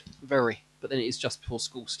crowded. Very But then it is just before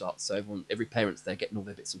school starts, so every parent's there getting all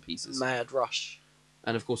their bits and pieces. mad rush.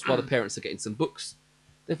 And of course, while the parents are getting some books,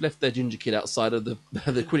 they've left their ginger kid outside of the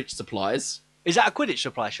the Quidditch supplies. Is that a Quidditch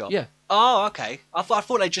supply shop? Yeah. Oh, okay. I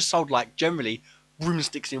thought they just sold, like, generally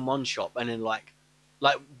broomsticks in one shop and then like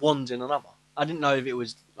wands in another. I didn't know if it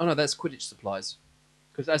was. Oh no, that's Quidditch supplies.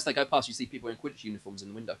 Because as they go past, you see people in Quidditch uniforms in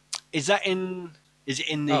the window. Is that in? Is it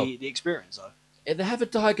in the experience though? They have a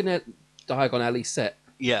Diagon Alley set.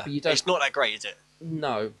 Yeah, But you don't- it's not that great, is it?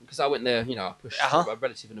 No, because I went there. I pushed a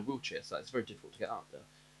relative in a wheelchair, so it's very difficult to get up there.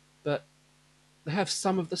 But they have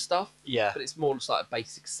some of the stuff. Yeah, But it's more just like a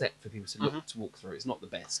basic set for people to walk through. It's not the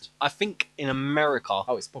best. I think in America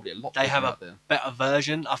Oh, it's probably a lot. they have out a there. better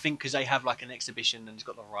version. I think because they have like an exhibition and it's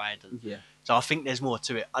got the ride, and Yeah. so I think there's more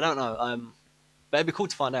to it. I don't know. But it'd be cool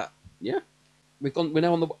to find out. Yeah. We're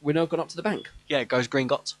now gone up to the bank. Yeah, it goes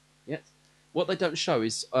Gringotts. Yes. What they don't show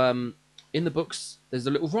is in the books there's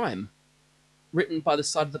a little rhyme written by the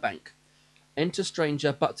side of the bank. Enter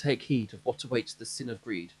stranger, but take heed of what awaits the sin of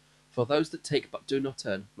greed. For those that take but do not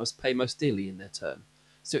earn must pay most dearly in their turn.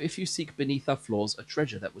 So if you seek beneath our floors a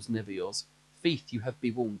treasure that was never yours, thief you have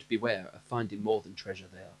be warned, beware of finding more than treasure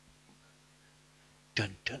there.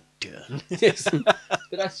 Dun dun dun. Yes. But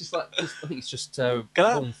that's just like I think it's just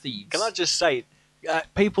born thieves. Can I just say,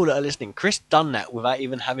 people that are listening, Chris done that without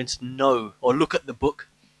even having to know or look at the book.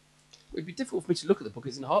 It'd be difficult for me to look at the book.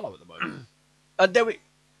 It's in Harlow at the moment.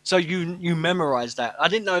 So you memorised that? I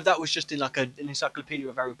didn't know if that was just in like an encyclopedia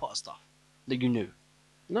of Harry Potter stuff that you knew.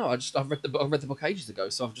 No, I've read the book ages ago,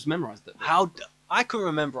 so I've just memorised it. I couldn't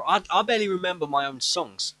remember. I barely remember my own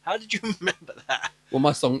songs. How did you remember that? Well,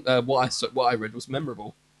 my song, what I read was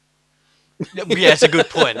memorable. Yeah, it's a good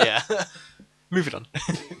point. Yeah. Moving on.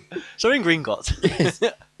 So in Gringotts, Yes.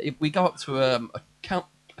 We go up to a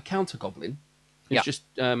counter goblin. He's just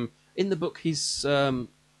in the book. He's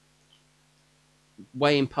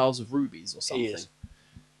weighing piles of rubies or something. He is.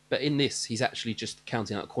 But in this, he's actually just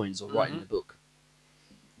counting out coins or writing the book.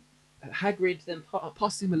 Hagrid then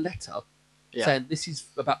passes him a letter saying this is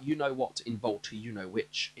about you know what in Vault you know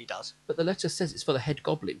which. He does. But the letter says it's for the head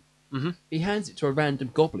goblin. Mm-hmm. He hands it to a random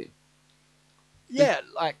goblin. Yeah,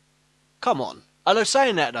 like, come on. I was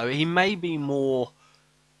saying that though, he may be more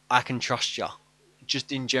I can trust you,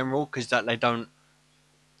 just in general, because that they don't.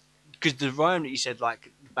 Because the rhyme that you said,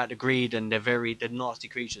 like about the greed and they're nasty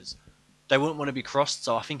creatures, they wouldn't want to be crossed.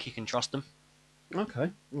 So I think he can trust them. Okay,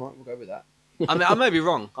 all right, we'll go with that. I mean, I may be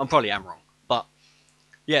wrong. I probably am wrong, but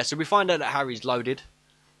yeah. So we find out that Harry's loaded.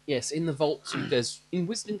 Yes, in the vault, there's in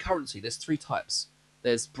Wisdom currency. There's 3 types.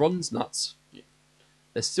 There's bronze nuts,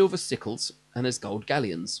 there's silver sickles, and there's gold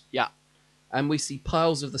galleons. Yeah, and we see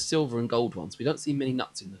piles of the silver and gold ones. We don't see many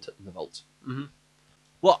nuts in the vault. Mm-hmm.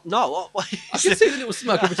 What? No. What I can see the little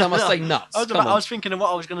smoke every time I say nuts. I was thinking of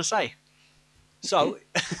what I was going to say. So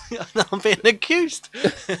I'm being accused.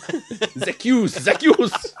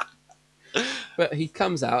 Zacchaeus. But he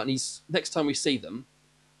comes out, and next time we see them,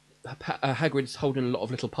 Hagrid's holding a lot of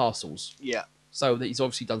little parcels. Yeah. So that he's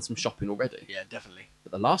obviously done some shopping already. Yeah, definitely.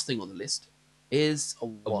 But the last thing on the list is a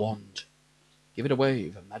wand. Give it away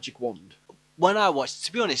with a magic wand. When I watched,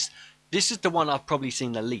 to be honest, this is the one I've probably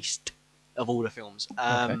seen the least of all the films.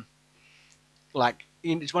 Like,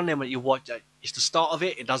 it's one of them that you watch. It's the start of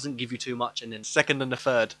it. It doesn't give you too much, and then second and the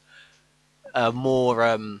third,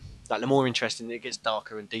 more like the more interesting. It gets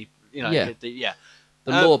darker and deeper. You know. Yeah.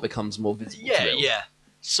 The lore becomes more visible. Yeah.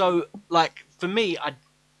 So, like for me,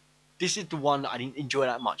 this is the one that I didn't enjoy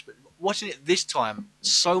that much, but watching it this time,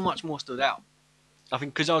 so much more stood out. I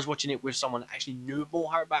think because I was watching it with someone that actually knew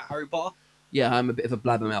more about Harry Potter. Yeah, I'm a bit of a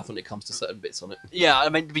blabbermouth when it comes to certain bits on it. Yeah, I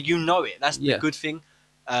mean, but you know it. That's the good thing.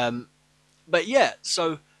 But yeah,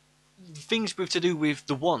 so things with to do with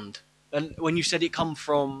the wand, and when you said it come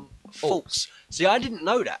from Fawkes. See, I didn't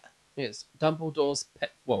know that. Yes, Dumbledore's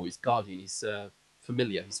pet. Well, his guardian, his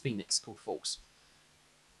familiar, his phoenix called Fawkes.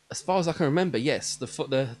 As far as I can remember, yes, the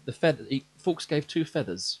feather. Fawkes gave 2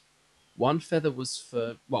 feathers. One feather was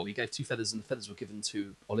for he gave 2 feathers, and the feathers were given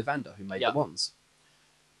to Ollivander, who made the wands.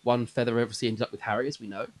 One feather obviously ended up with Harry, as we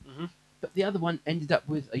know. Mm-hmm. But the other one ended up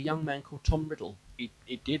with a young man called Tom Riddle.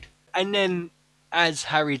 It did. And then, as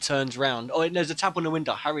Harry turns round, there's a tap on the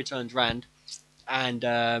window. Harry turns round, and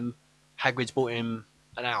Hagrid's bought him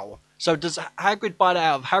an owl. So does Hagrid buy that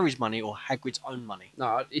out of Harry's money or Hagrid's own money?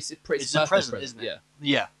 No, it's a present, isn't it? Yeah.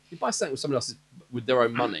 Yeah. If you buy something with someone else's with their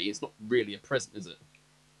own money, it's not really a present, is it?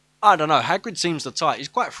 I don't know. Hagrid seems the type. He's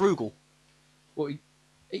quite frugal. Well,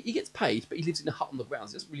 he gets paid, but he lives in a hut on the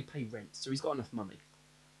grounds. He doesn't really pay rent, so he's got enough money.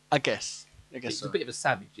 I guess He's so. a bit of a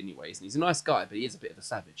savage, anyways. And he's a nice guy, but he is a bit of a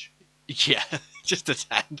savage. Yeah, just a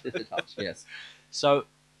tad. Yes. So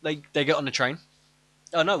they get on the train.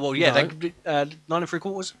 Oh no! Well, yeah, No. they 9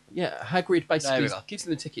 3/4. Yeah, Hagrid basically There we go. gives him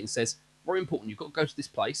the ticket and says, "Very important. You've got to go to this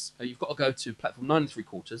place. You've got to go to platform 9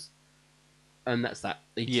 3/4, and that's that."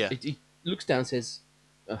 He looks down and says,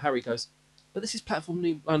 Harry goes, But this is platform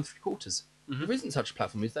 9 3/4. Mhm. There isn't such a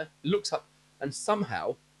platform, is there? It looks up, and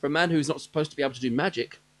somehow, for a man who's not supposed to be able to do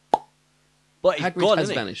magic, But he's Hagrid gone, has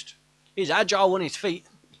isn't he? vanished. He's agile on his feet.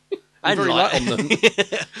 And very light. light on them.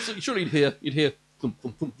 So surely you'd hear thump,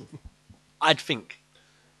 thump, thump, thump. I'd think.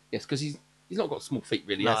 Yes, because he's not got small feet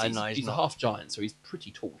really. No, has he? no, he's he's a not. half giant, so he's pretty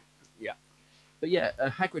tall. Yeah. But yeah,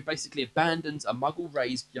 Hagrid basically abandons a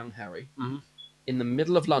Muggle-raised young Harry Mhm. in the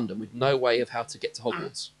middle of London with no way of how to get to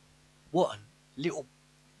Hogwarts. What a little.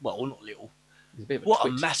 Well, not little. He's a bit of a What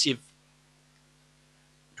twit. a massive.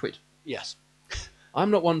 twit. Yes. I'm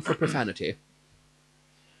not one for profanity.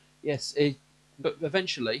 Yes, but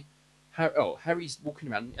eventually, Harry's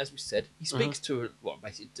walking around. As we said, he speaks to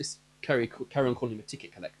basically just carry on calling him a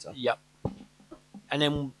ticket collector. Yep. And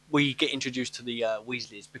then we get introduced to the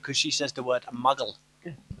Weasleys because she says the word muggle.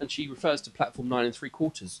 And she refers to platform 9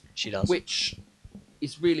 3/4, She does. which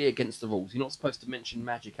is really against the rules. You're not supposed to mention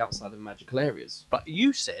magic outside of magical areas. But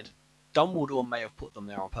you said Dumbledore may have put them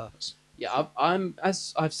there on purpose. Yeah, I'm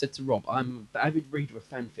as I've said to Rob, I'm an avid reader of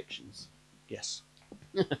fan fictions, Yes.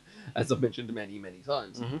 as I've mentioned many, many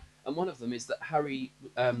times. Mhm. And one of them is that the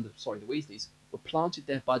Weasleys were planted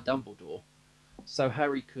there by Dumbledore, so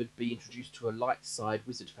Harry could be introduced to a light side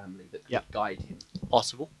wizard family that could Yep. guide him.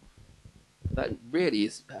 Possible. That really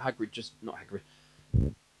is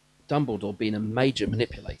Dumbledore being a major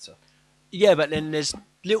manipulator. Yeah, but then there's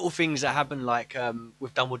little things that happen, like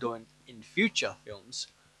with Dumbledore in future films,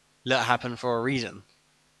 that happen for a reason.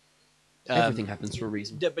 Everything happens for a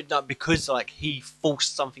reason. Yeah, but not because like he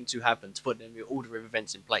forced something to happen to put the order of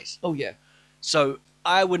events in place. Oh yeah, So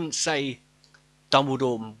I wouldn't say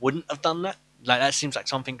Dumbledore wouldn't have done that. Like that seems like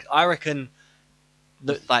something. I reckon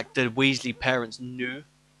that like the Weasley parents knew.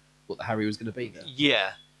 what Harry was going to be there.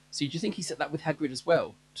 Yeah, So do you think he said that with Hagrid as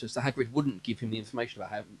well, so Hagrid wouldn't give him the information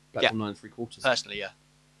about how platform 9 3/4? personally, yeah.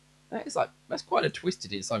 That's quite a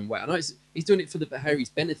twisted in its own way. I know he's doing it for Harry's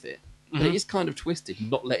benefit, but it Mhm. is kind of twisted,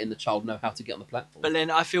 not letting the child know how to get on the platform. But then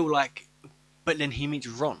I feel like, but then he meets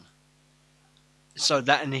Ron. So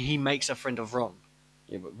that and he makes a friend of Ron.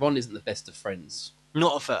 Yeah, but Ron isn't the best of friends.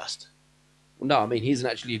 Not at first. Well, no, I mean he isn't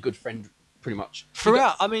actually a good friend, pretty much.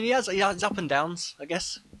 Throughout, I mean, he has up and downs, I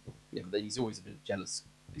guess. Yeah, but then he's always a bit jealous.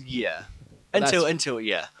 Yeah. But Until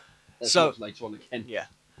yeah. That's So- much later on again. Yeah.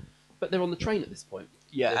 But they're on the train at this point.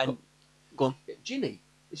 Yeah, They've and go on. Ginny.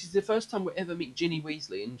 This is the first time we ever meet Ginny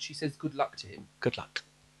Weasley, and she says good luck to him. Good luck.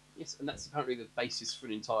 Yes, and that's apparently the basis for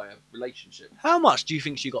an entire relationship. How much do you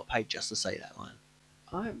think she got paid just to say that line?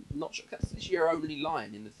 I'm not sure. That's literally her only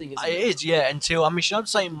line in the thing, isn't It is, yeah. Until I mean, she don't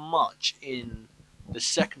say much in the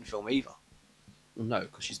second film either. Well, no,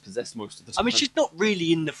 because she's possessed most of the I time. mean, she's not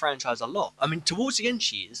really in the franchise a lot. I mean, towards the end,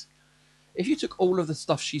 she is. If you took all of the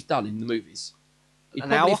stuff she's done in the movies, you'd An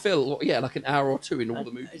probably hour? feel like an hour or two in all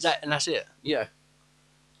the movies. Is that and that's it? Yeah,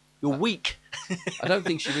 You're weak. I don't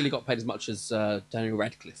think she really got paid as much as Daniel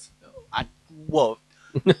Radcliffe. What?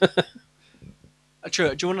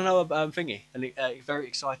 True. Do you want to know a thingy? A very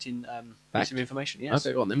exciting Fact? piece of information. Yes.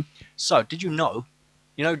 Okay, go on then. So, did you know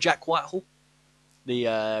Jack Whitehall,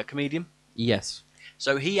 the comedian? Yes.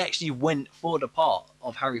 So he actually went for the part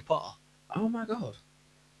of Harry Potter. Oh my god,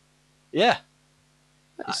 Yeah.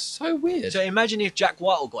 that is so weird. So imagine if Jack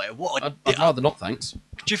Whitehall got it. What? I'd rather not, thanks.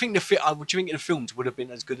 do you think the films would have been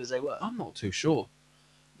as good as they were? I'm not too sure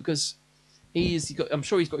because I'm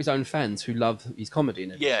sure he's got his own fans who love his comedy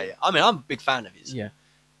and everything. Yeah. I mean, I'm a big fan of his. Yeah,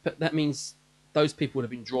 but that means those people would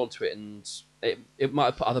have been drawn to it, and it might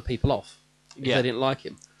have put other people off if Yeah. they didn't like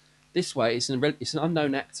him. This way, it's an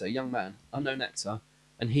unknown actor, young man, unknown actor,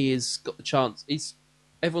 and he has got the chance.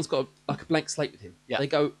 Everyone's got like a blank slate with him. Yeah.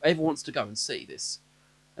 Everyone wants to go and see this,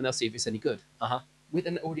 and they'll see if it's any good. Uh-huh. With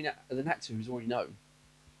an actor who's already known,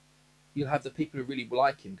 you'll have the people who really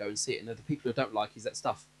like him go and see it, and the people who don't like his that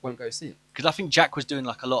stuff won't go see it. Because I think Jack was doing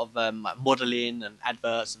like a lot of like modelling and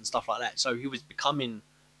adverts and stuff like that. So he was becoming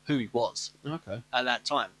who he was Okay. at that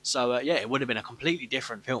time. So yeah, it would have been a completely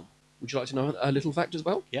different film. Would you like to know a little fact as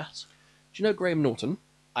well? Yes, Do you know Graham Norton?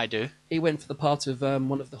 I do. He went for the part of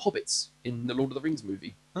one of the hobbits in the Lord of the Rings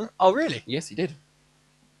movie. Huh? Oh, really? Yes, he did.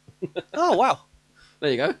 Oh, wow. There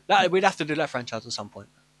you go. We'd have to do that franchise at some point.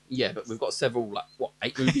 Yeah, but we've got several,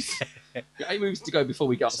 8 movies? 8 movies to go before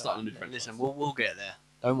we get started on a new franchise. Listen, we'll get there.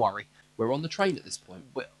 Don't worry. We're on the train at this point.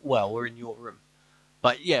 Well, we're in your room.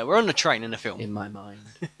 But yeah, we're on the train in the film. In my mind.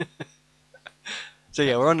 So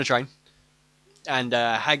yeah, we're on the train. And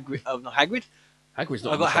Hagrid... Oh, not Hagrid? Hagrid's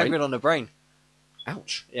not I on the got train. Hagrid on the brain.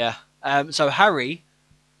 Ouch. Yeah. So Harry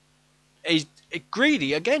is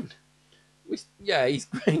greedy again. Yeah, he's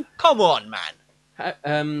great. Come on,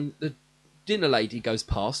 man. The dinner lady goes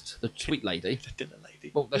past, the sweet lady, The dinner lady.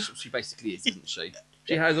 lady. Well, that's what she basically is, isn't she?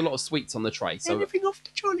 She has a lot of sweets on the tray. So Anything off the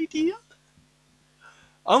trolley, dear?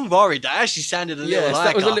 I'm worried. That actually sounded a little yes, like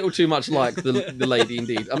that was her. a little too much like the lady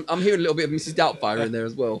indeed. I'm hearing a little bit of Mrs. Doubtfire in there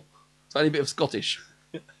as well. Tiny bit of Scottish.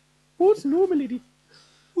 What's normal, lady?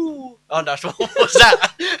 Ooh. Oh, that's what was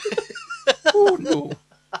that? Oh no.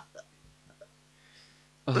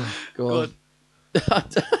 Oh god.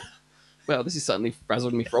 Well, this is certainly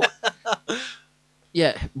frazzled me, frog.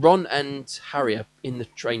 Yeah, Ron and Harry are in the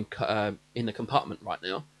train in the compartment right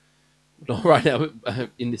now. Not right now,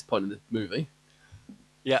 in this point of the movie.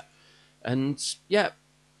 Yeah. And yeah,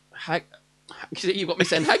 you've got me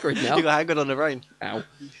saying Hagrid now. You got Hagrid on the rain. Ow.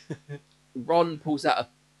 Ron pulls out a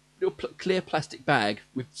little clear plastic bag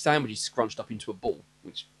with sandwiches scrunched up into a ball.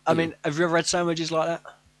 Which I mean, have you ever had sandwiches like that?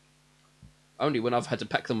 only when I've had to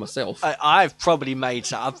pack them myself. I've probably made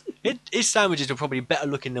some. His sandwiches are probably better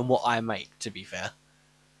looking than what I make, to be fair.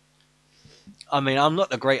 I mean, I'm not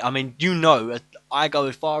the great. I mean, I go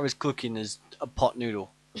as far as cooking as a pot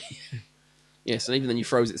noodle. Yes, and even then you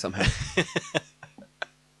froze it somehow.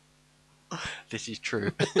 This is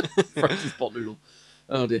true. Froze his pot noodle.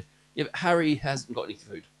 Oh dear. Yeah, but Harry hasn't got any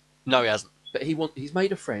food. No, he hasn't. But he's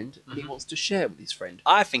made a friend. And he wants to share with his friend.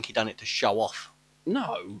 I think he done it to show off.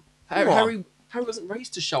 No. Come Harry wasn't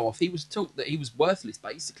raised to show off. He was taught that he was worthless,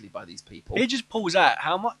 basically, by these people. He just pulls out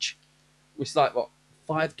how much? Which is like, what,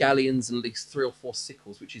 5 galleons and at least 3 or 4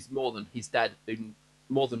 sickles, which is more than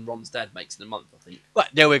more than Ron's dad makes in a month, I think. Right,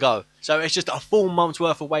 there we go. So it's just a full month's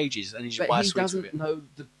worth of wages, and he just But buys he sweets with doesn't it. know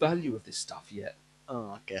the value of this stuff yet.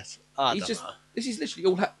 Oh, I guess. I don't know. This is literally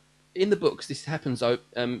all in the books. This happens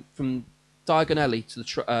from Diagon Alley to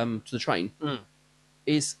the train. Mm.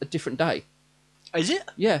 Is a different day. Is it?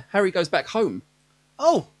 Yeah, Harry goes back home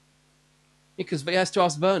Oh, because he has to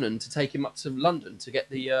ask Vernon to take him up to London to get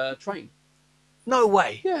the train. no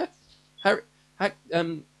way. Yeah,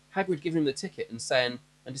 Hagrid giving him the ticket and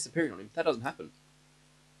disappearing on him. That doesn't happen.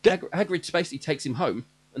 Hagrid basically takes him home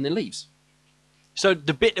and then leaves. So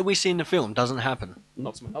the bit that we see in the film doesn't happen.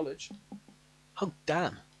 Not to my knowledge. Oh,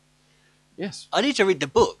 damn. Yes, I need to read the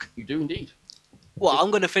book. you do indeed. Well,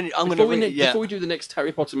 I'm going to finish. Before we do the next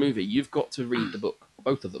Harry Potter movie, you've got to read the book,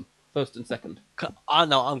 both of them, first and second. I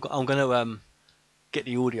know. I'm going to get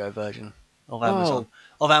the audio version of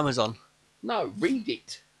Amazon. No, read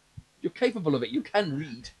it. You're capable of it. You can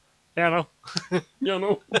read. Yeah, I know. Yeah,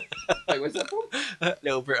 no. Wait, where's that from?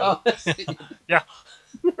 Little Britain. Oh, Yeah.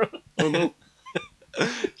 Oh no.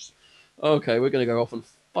 Okay, we're going to go off on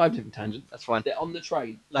 5 different tangents. That's fine. They're on the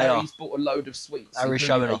train. They Harry's bought a load of sweets. Harry's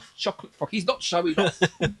including showing a off. Chocolate frog. He's not showing off.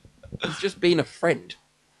 He's just being a friend.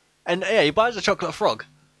 And yeah, he buys a chocolate frog.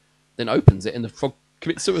 Then opens it and the frog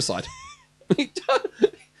commits suicide.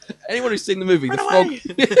 Anyone who's seen the movie, Run the away!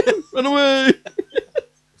 frog... Run away!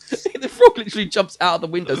 The frog literally jumps out of the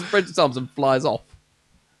window, spreads its arms and flies off.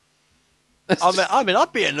 I mean,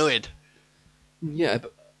 I'd be annoyed. Yeah,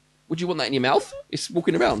 but would you want that in your mouth? It's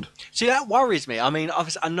walking around. See, that worries me. I mean,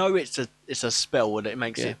 obviously, I know it's a spell and it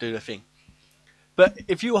makes Yeah. it do the thing. But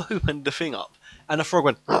if you opened the thing up and a frog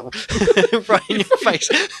went right in your face,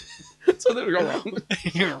 So there we go.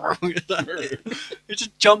 it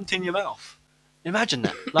just jumped in your mouth. Imagine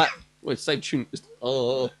that. Like, Well, it's the same tune.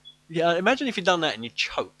 Oh. yeah, imagine if you'd done that and you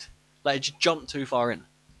choked. Like, it just jumped too far in.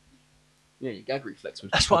 Yeah, your gag reflex would.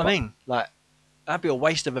 That's what I mean. Like, that'd be a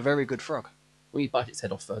waste of a very good frog. Well, you bite its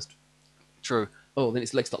head off first. True. Oh, then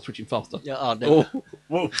its legs start twitching faster. Yeah. Oh, Oh, no.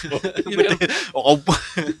 whoa! Oh.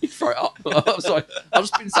 You throw it up. I'm sorry. I've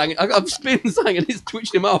just been saying. I've just been saying, and it's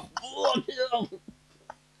twitching him off.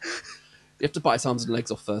 You have to bite its arms and legs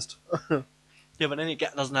off first. Yeah, but then it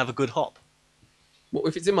doesn't have a good hop. Well,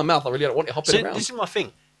 if it's in my mouth, I really don't want it hopping So around. this is my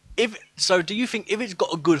thing. Do you think if it's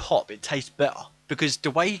got a good hop, it tastes better? Because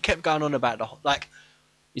the way he kept going on about the hop, like,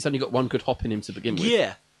 He's only got one good hop in him to begin with.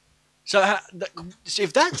 yeah. So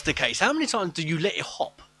if that's the case, how many times do you let it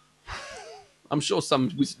hop? I'm sure some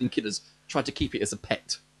wizarding kid has tried to keep it as a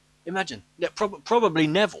pet. Imagine. Yeah, probably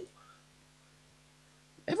Neville.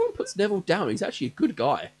 Everyone puts Neville down. He's actually a good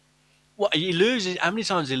guy. What he loses? How many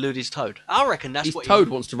times did he lose his toad? I reckon that's His what toad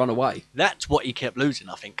wants to run away. That's what he kept losing.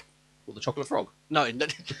 I think. Or the chocolate frog. No,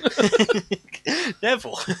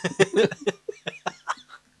 Neville.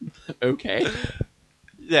 Okay.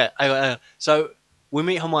 Yeah. So we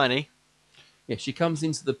meet Hermione. Yeah, she comes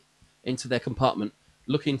into their compartment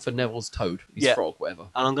looking for Neville's toad, his Yeah. frog, whatever.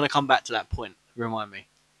 And I'm going to come back to that point. Remind me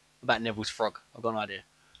about Neville's frog. I've got an idea.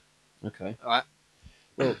 Okay. All right.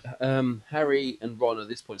 Well, Harry and Ron at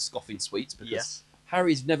this point scoffing sweets because Yes.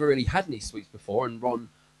 Harry's never really had any sweets before, and Ron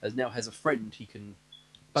now has a friend he can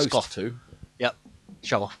boast Scoff. to. Yep.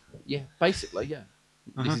 Show off. Yeah, basically, yeah.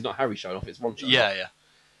 This is not Harry showing off; it's Ron showing off. Yeah.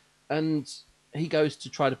 And he goes to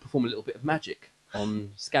try to perform a little bit of magic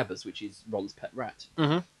on Scabbers, which is Ron's pet rat.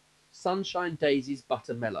 Mm-hmm. Sunshine, daisies,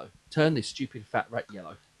 butter, mellow. Turn this stupid fat rat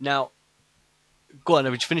yellow. Now, go on.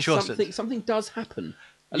 Would you finish your sentence? Something does happen.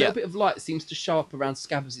 A Yeah. little bit of light seems to show up around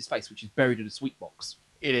Scabbers' face, which is buried in a sweet box.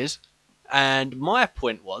 It is. And my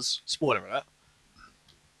point was, spoiler alert,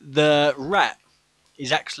 the rat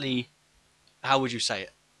is actually, how would you say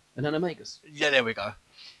it? An animagus. Yeah, there we go.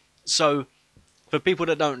 So, for people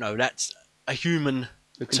that don't know, that's a human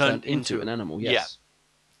Who can turned turn into into an animal, yes.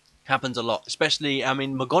 happens a lot. Especially, I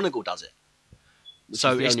mean, McGonagall does it. Which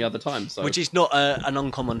So is the it's- only other time. So. Which is not an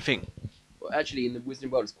uncommon thing. Well, actually, in the Wizarding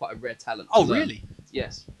world, it's quite a rare talent. Oh, to learn. really?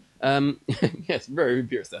 Yes. Yes, very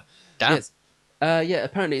imperious there. Damn. Yes. Yeah,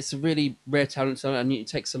 apparently it's a really rare talent, and it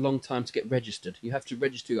takes a long time to get registered. You have to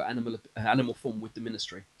register your animal form with the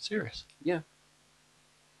Ministry. Serious?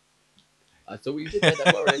 I saw what you did there,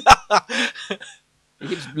 don't worry. He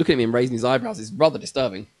keeps looking at me and raising his eyebrows. It's rather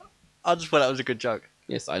disturbing. I just thought that was a good joke.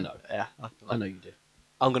 Yes, I know. Yeah. I know you did.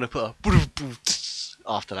 I'm going to put a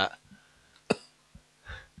after that.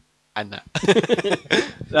 And that.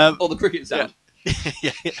 Oh, the cricket sound.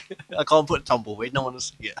 Yeah. I can't put tumbleweed. No one will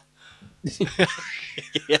see it.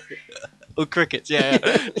 Yeah. Or crickets. Yeah.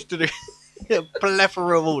 Just do the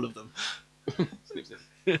plethora of all of them. Snip,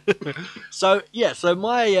 snip. So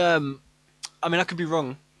my I mean, I could be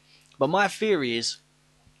wrong, but my theory is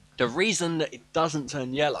the reason that it doesn't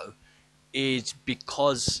turn yellow is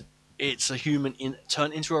because it's a human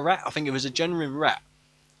turned into a rat. I think if it was a genuine rat,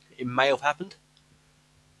 it may have happened.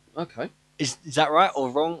 Okay. Is that right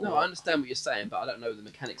or wrong? No, or... I understand what you're saying, but I don't know the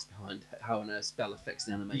mechanics behind how a spell affects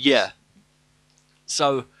the animation. Yeah.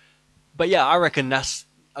 So, but yeah, I reckon that's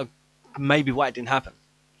maybe why it didn't happen.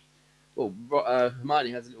 Well,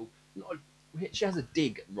 Hermione has a little... She has a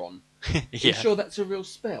dig at Ron. Yeah. You sure that's a real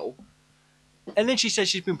spell? And then she says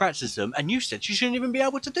she's been practicing them, and you said she shouldn't even be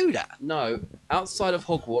able to do that. No. Outside of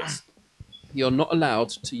Hogwarts, you're not allowed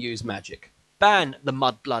to use magic. Ban the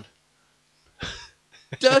mud blood.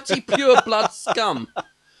 Dirty, pure blood scum.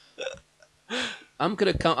 I'm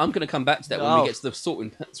gonna come back to that when we get to the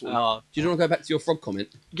sorting. Oh. Do you want to go back to your frog comment?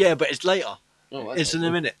 Yeah, but it's later. Oh, It's in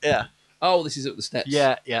a minute. Yeah. Oh, this is at the steps.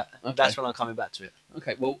 Yeah. Okay. That's when I'm coming back to it.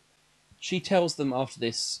 Okay. Well, she tells them after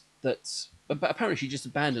this that apparently she just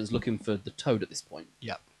abandons looking for the toad at this point.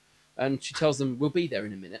 Yep. And she tells them we'll be there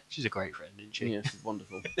in a minute. She's a great friend, isn't she? Yeah, she's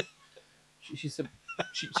wonderful. she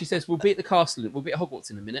says we'll be at the castle. We'll be at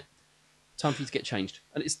Hogwarts in a minute. Time for you to get changed,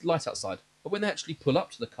 and it's light outside. But when they actually pull up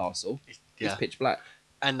to the castle, it's pitch black.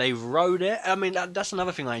 And they rode it. I mean, that's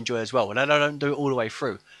another thing I enjoy as well. And I don't do it all the way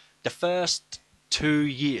through. The first 2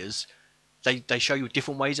 years, they show you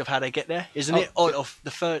different ways of how they get there, isn't it? Or of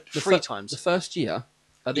the three times. The first year,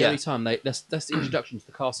 the only time that's the introduction to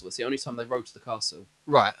the castle. It's the only time they rode to the castle.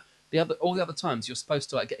 Right. All the other times you're supposed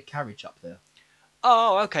to get a carriage up there.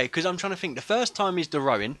 Oh, okay. Because I'm trying to think. The first time is the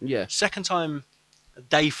rowing. Yeah. Second time,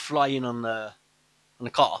 they fly in on the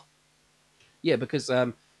car. Yeah, because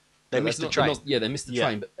They missed the train. They missed the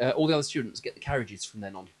train, but all the other students get the carriages from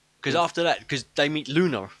then on. Because after that, because they meet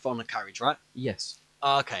Luna on the carriage, right? Yes.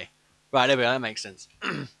 Oh, okay. Right, there we go. That makes sense.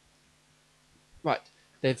 Right.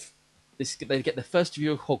 They get their first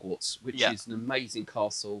view of Hogwarts, which Yeah. is an amazing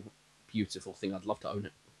castle, beautiful thing. I'd love to own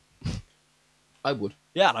it. I would,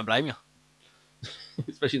 Yeah, I don't blame you.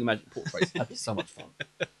 especially the magic portraits. That'd be so much fun.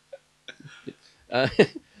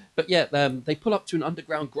 But yeah, they pull up to an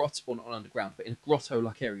underground grotto, or not underground, but in a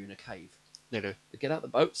grotto-like area in a cave. They do. They get out the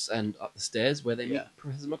boats and up the stairs where they meet Yeah.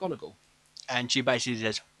 Professor McGonagall. And she basically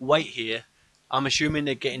says, wait here. I'm assuming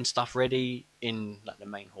they're getting stuff ready in like the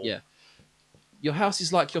main hall. Yeah. Your house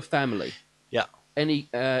is like your family. Yeah. Any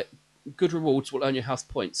good rewards will earn your house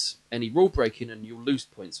points. Any rule breaking and you'll lose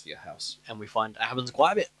points for your house. And we find it happens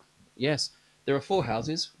quite a bit. Yes. There are 4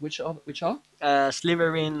 houses, which are?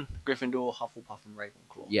 Slytherin, Gryffindor, Hufflepuff, and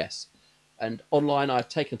Ravenclaw. Yes. And online, I've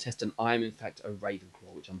taken a test, and I am in fact a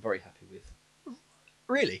Ravenclaw, which I'm very happy with.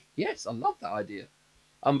 Really? Yes, I love that idea.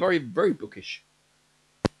 I'm very, very bookish.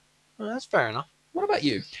 Well, that's fair enough. What about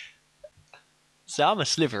you? So I'm a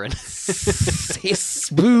Slytherin.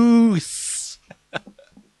 Booth.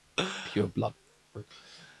 Pure blood.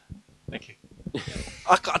 Thank you.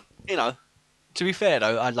 I got, to be fair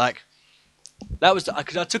though, that was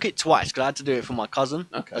because I took it twice because I had to do it for my cousin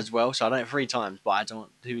as well. So I done it 3 times, but I don't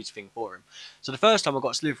do his thing for him. So the first time I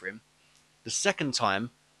got Slytherin. The second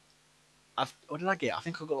time, what did I get? I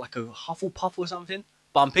think I got like a Hufflepuff or something.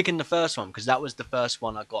 But I'm picking the first one because that was the first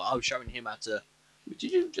one I got. I was showing him how to.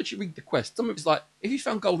 Did you actually read the quest? Some of it's like, if you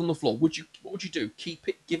found gold on the floor, what would you do? Keep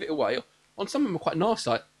it, give it away? On some of them are quite nice.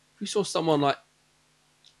 Like, if you saw someone like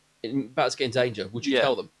about to get in danger, would you Yeah.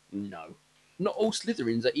 tell them? No. Not all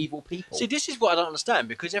Slytherins are evil people. See, this is what I don't understand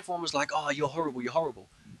because everyone was like, "Oh, you're horrible, you're horrible."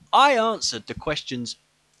 I answered the questions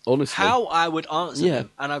Honestly. how I would answer Yeah.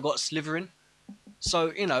 them, and I got Slytherin. So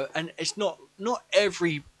and it's not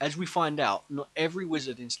every, as we find out, not every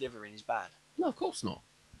wizard in Slytherin is bad. No, of course not.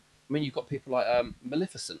 I mean, you've got people like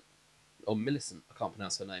Maleficent, or Millicent, I can't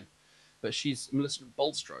pronounce her name, but she's Millicent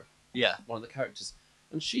Bulstrode, Yeah, one of the characters,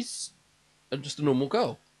 and she's just a normal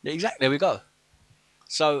girl. exactly. There we go.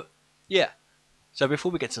 So, yeah. So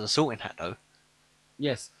before we get to the Sorting Hat, though,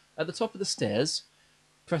 Yes, at the top of the stairs,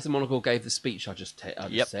 Professor McGonagall gave the speech I just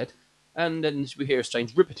Yep. said, and then we hear a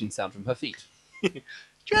strange rippeting sound from her feet.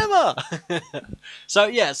 Trevor.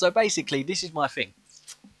 So basically, this is my thing.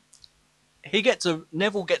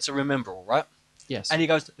 Neville gets a remember, all right? Yes. And he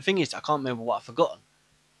goes, the thing is, I can't remember what I've forgotten.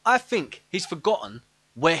 I think he's forgotten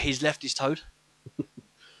where he's left his toad.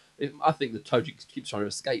 I think the toad keeps trying to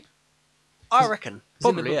escape. I reckon. 'Cause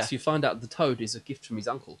in the Probably, yeah. books, you find out the toad is a gift from his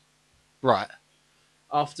uncle. Right.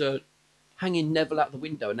 After hanging Neville out the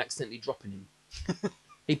window and accidentally dropping him,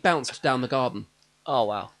 he bounced down the garden. Oh,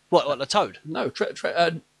 wow. What, the toad? No,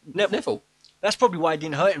 Neville. Neville. That's probably why he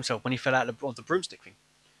didn't hurt himself when he fell out of the broomstick thing.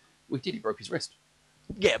 Well, he broke his wrist.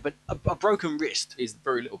 Yeah, but a broken wrist. Is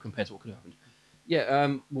very little compared to what could have happened. Yeah,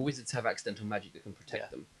 well, wizards have accidental magic that can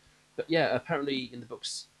protect them. But yeah, apparently in the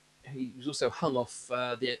books, he was also hung off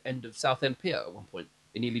the end of Southend Pier at one point.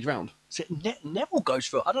 He nearly drowned. So Neville goes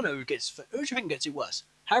for, I don't know who do you think gets it worse?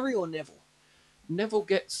 Harry or Neville? Neville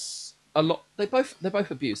gets a lot. They're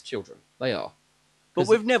both abused children. They are. But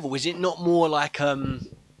with Neville, is it not more like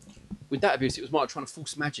With that abuse, it was more like trying to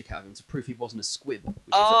force magic out of him to prove he wasn't a squib, which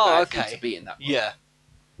Oh, is a bad thing okay. to be in that. Yeah.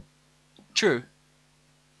 True.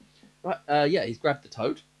 Right. Yeah, he's grabbed the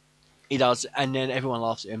toad. He does, and then everyone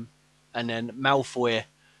laughs at him, and then Malfoy.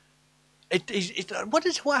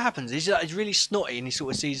 What happens? He's really snotty, and he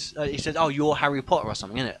sort of sees. He says, "Oh, you're Harry Potter or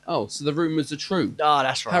something, isn't it?" Oh, so the rumours are true. Ah,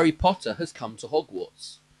 that's right. Harry Potter has come to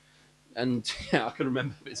Hogwarts, and yeah, I can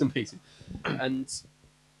remember bits and pieces. And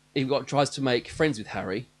he tries to make friends with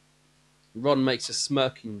Harry. Ron makes a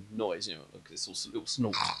smirking noise, like this little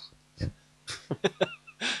snort.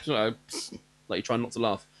 Like you're trying not to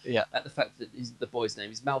laugh. Yeah. At the fact that the boy's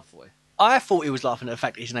name is Malfoy. I thought he was laughing at the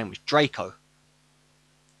fact that his name was Draco.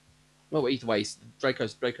 Well, either way, Draco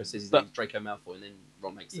says his name's Draco Malfoy, and then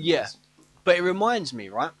Ron makes the Yeah. noise. But it reminds me,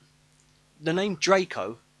 right? The name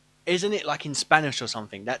Draco, isn't it like in Spanish or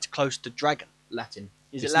something? That's close to dragon. Latin.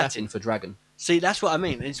 Is It's it Latin? for dragon. See, that's what I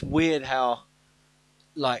mean. It's weird how,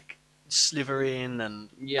 like, Slytherin and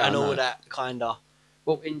Yeah, I all know. that kind of.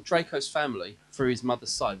 Well, in Draco's family, through his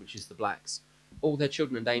mother's side, which is the Blacks, all their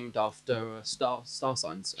children are named after star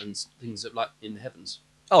signs and things that like in the heavens.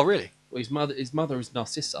 Oh, really? Well, his mother is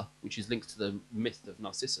Narcissa, which is linked to the myth of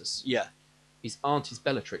Narcissus. Yeah. His aunt is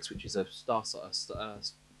Bellatrix, which is a star sign.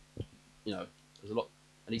 There's a lot,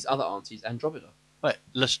 and his other aunt is Andromeda. Wait,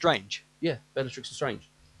 Lestrange. Yeah, Bellatrix Lestrange.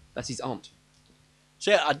 That's his aunt.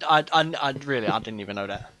 So yeah, I didn't even know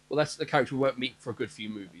that. Well, that's the character we won't meet for a good few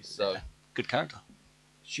movies. So Good character.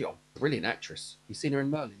 she's a brilliant actress. You've seen her in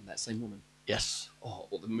Merlin, that same woman. Yes. Oh,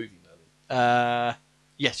 or the movie Merlin.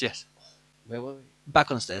 Yes. Where were we?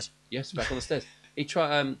 Back on the stairs. Yes, back on the stairs.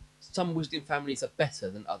 Some Wizarding families are better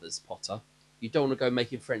than others, Potter. You don't want to go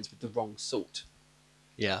making friends with the wrong sort.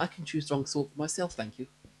 Yeah. I can choose the wrong sort for myself, thank you.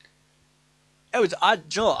 Do you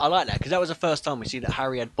know what? I like that because that was the first time we see that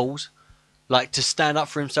Harry had balls, like to stand up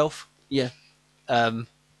for himself. Yeah.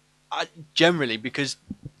 Generally because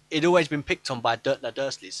it'd always been picked on by the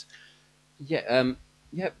Dursleys. Yeah,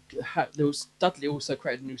 there was Dudley also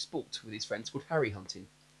created a new sport with his friends called Harry hunting.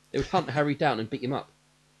 They would hunt Harry down and beat him up.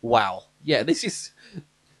 Wow. Yeah, this is...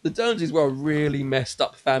 The Dursleys were a really messed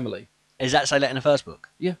up family. Is that say that in the first book?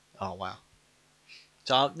 Yeah. Oh wow.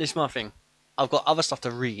 So this is my thing. I've got other stuff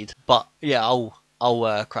to read, but yeah, I'll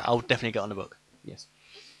definitely get on the book. Yes.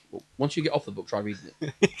 Well, once you get off the book, try reading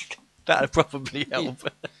it. That'd probably help.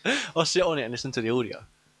 I'll sit on it and listen to the audio.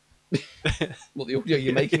 What the audio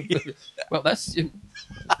you're making? Well, that's...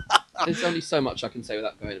 There's only so much I can say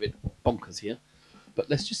without going a bit bonkers here. But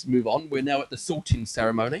let's just move on. We're now at the sorting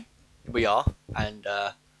ceremony. We are, and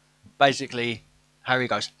basically, Harry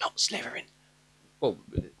goes, "Not Slytherin." Well,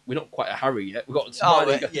 we're not quite a Harry yet. We've got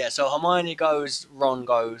Hermione Yeah. So Hermione goes, Ron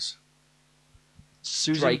goes,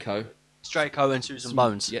 Draco. Draco, and Susan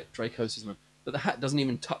Bones. Yeah, Draco's his mum. But the hat doesn't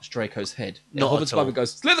even touch Draco's head. Not It hovers at all. above and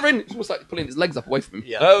goes, Slytherin! It's almost like pulling his legs up away from him.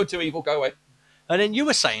 Yeah. Oh, too evil, go away. And then you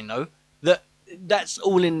were saying though that that's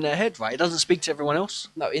all in their head, right? It doesn't speak to everyone else.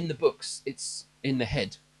 No, in the books, it's in the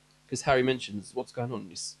head. Because Harry mentions what's going on.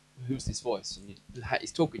 who's this voice? And the hat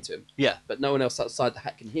is talking to him. Yeah. But no one else outside the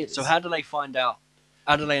hat can hear this. So how do they find out?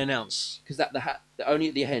 How do they announce? Because the hat, only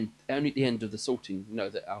at the end of the sorting,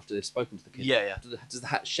 that after they've spoken to the kid, Yeah. does the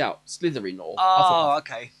hat shout Slytherin or Oh, Hufflepuff?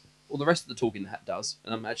 okay. Or the rest of the talking the hat does,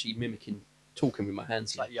 and I'm actually mimicking talking with my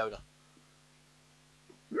hands. It's like Yoda.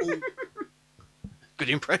 Good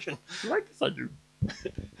impression. Like this, I do.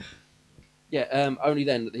 Yeah. Only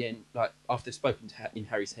then at the end, like after they've spoken to in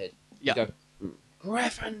Harry's head, Yeah. you go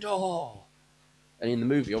Gryffindor, and in the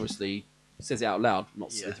movie, obviously, he says it out loud, not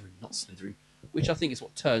Slytherin, not Slytherin, which I think is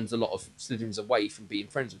what turns a lot of Slytherins away from being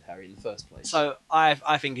friends with Harry in the first place. So I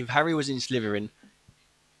think if Harry was in Slytherin,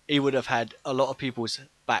 he would have had a lot of people's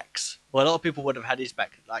backs. Well, a lot of people would have had his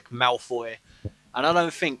back, like Malfoy, and I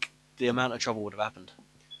don't think the amount of trouble would have happened.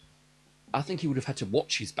 I think he would have had to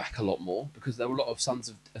watch his back a lot more because there were a lot of sons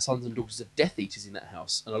and daughters of Death Eaters in that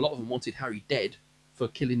house, and a lot of them wanted Harry dead for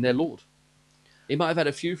killing their lord. He might have had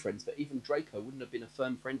a few friends, but even Draco wouldn't have been a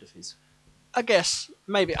firm friend of his. I guess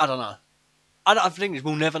maybe I don't know. I think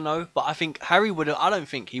we'll never know, but I think Harry would have. I don't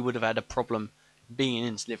think he would have had a problem being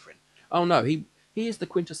in Slytherin. Oh no, he is the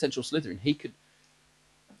quintessential Slytherin. He could.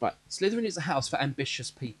 Right, Slytherin is a house for ambitious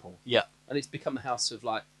people. Yeah. And it's become a house of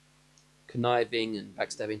like conniving and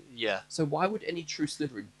backstabbing. Yeah. So why would any true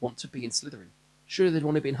Slytherin want to be in Slytherin? Surely they'd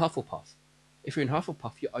want to be in Hufflepuff. If you're in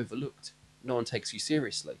Hufflepuff, you're overlooked. No one takes you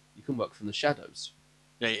seriously. You can work from the shadows.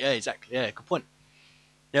 Yeah, exactly. Yeah, good point.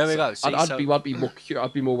 There we go. See,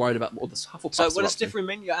 I'd be more worried about what the Hufflepuff. So what does Slytherin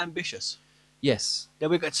mean? You're ambitious. Yes. There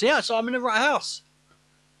we go. See, yeah, so I'm in the right house.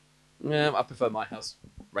 Yeah, I prefer my house,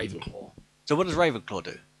 Ravenclaw, So what does Ravenclaw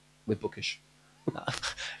do? with bookish.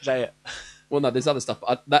 Is that it? Well, no, there's other stuff.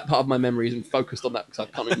 But that part of my memory isn't focused on that because I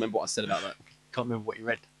can't even remember what I said about that. Can't remember what you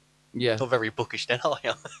read. Yeah, Not very bookish then, are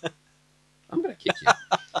you? I'm gonna kick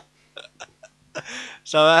you.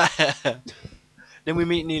 So then we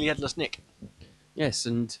meet Nearly Headless Nick. Yes,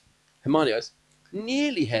 and Hermione goes,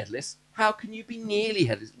 nearly headless. How can you be nearly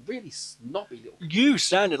headless? Really snobby little. You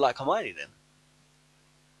sounded like Hermione then.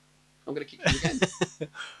 I'm gonna kick you again.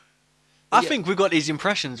 I think we got these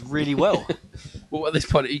impressions really well. Well, at this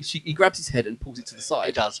point, he grabs his head and pulls it to the side.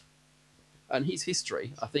 It does. And his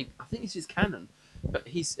history, I think this is canon, but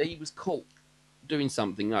he was caught doing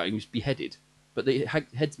something. No, he was beheaded, but the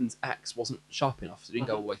headsman's axe wasn't sharp enough, so it didn't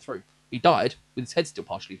go all the way through. He died with his head still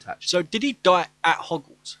partially attached. So did he die at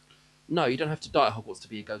Hogwarts? No, you don't have to die at Hogwarts to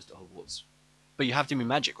be a ghost at Hogwarts. But you have to be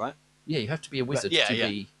magic, right? Yeah, you have to be a wizard Yeah, to yeah.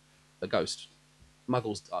 be a ghost.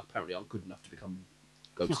 Muggles apparently aren't good enough to become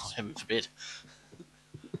Oh, ghosts. heaven forbid.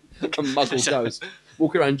 A muggle ghost.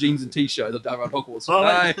 Walk around jeans and t-shirt around Hogwarts. Oh,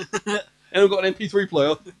 Hey, anyone got an MP3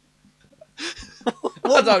 player?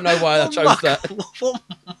 I don't know why I chose that. What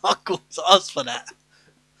muggles asked for that?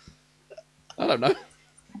 I don't know.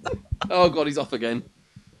 Oh god, he's off again.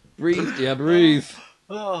 Breathe, dear, breathe.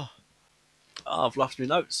 Oh, I've lost my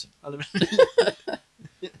notes.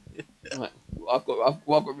 Right, I've got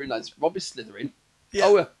written notes. Rob is Slytherin. Yeah.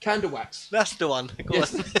 Oh, candle wax. That's the one. Go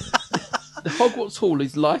Yes. on. The Hogwarts Hall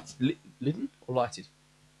is lit or lighted?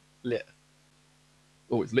 Lit.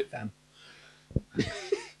 Oh, it's lit, fam.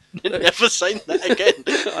 Never say that again.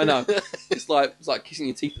 I know. It's like kissing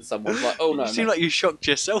your teeth at someone. It's like, oh no. You seem like you shocked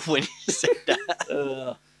yourself when you said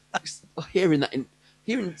that. Just hearing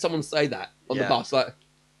someone say that on the Yeah. bus, like,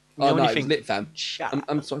 You oh only no, it's think- lit, fam. Shut I'm, up.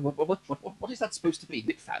 I'm sorry. What is that supposed to be?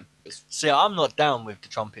 Lit, fam. It's See, I'm not down with the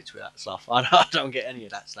trumpets with that stuff. I don't get any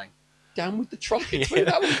of that slang. down with the trumpets. Where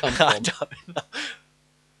did that one come I from? don't know.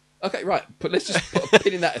 Okay, right. But let's just put a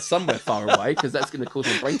pin in that somewhere far away because that's going to cause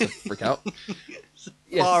my brain to freak out.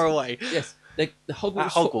 Yes. Far away. Yes, the Hogwarts,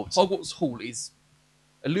 At Hogwarts. Hogwarts Hall is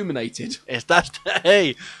illuminated. Yes, that's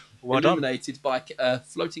hey. Well done. Illuminated by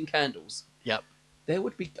floating candles. Yep. There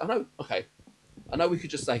would be. I know. Okay. I know we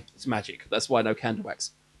could just say it's magic. That's why no candle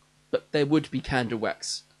wax. But there would be candle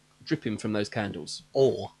wax dripping from those candles.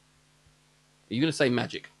 Or Are you going to say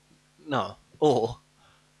magic? no. Or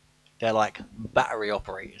they're like battery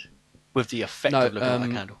operated with the effect No, of looking at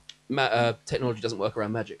a candle. Technology doesn't work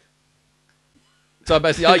around magic. So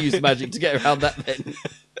basically, I use magic to get around that. Then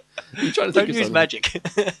you're trying to Don't think of use something. magic.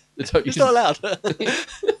 Don't It's use- not allowed.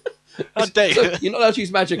 How dare you? So you're not allowed to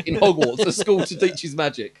use magic in Hogwarts. The school to teach you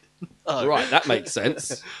magic. Oh. Right, that makes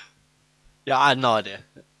sense. Yeah, I had no idea.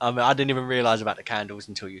 I mean, I didn't even realise about the candles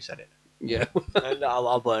until you said it. Yeah. And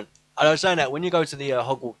I weren't. And I was saying that when you go to the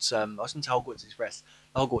Hogwarts, I was into Hogwarts Express,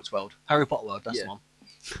 the Hogwarts World, Harry Potter World. That's Yeah. the one.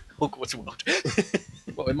 Hogwarts World.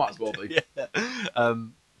 Well, it might as well be. Yeah.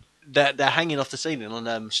 They're hanging off the ceiling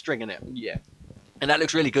on string in it, Yeah. and that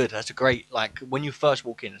looks really good. That's a great when you first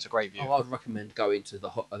walk in, it's a great view. Oh, I would recommend going to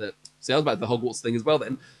the. See, I was about the Hogwarts thing as well.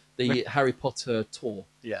 Then The Harry Potter tour.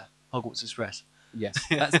 Yeah, Hogwarts Express. Yes,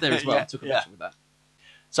 that's there as well. Yeah, I took a yeah. picture with that.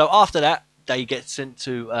 So after that, they get sent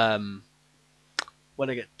to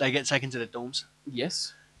they get taken to the dorms,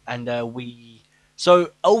 Yes. and we.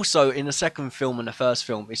 So also in the second film and the first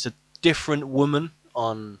film, it's a different woman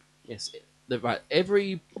on. Yes. Right.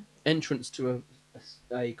 Every entrance to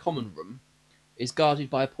a common room is guarded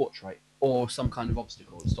by a portrait or some kind of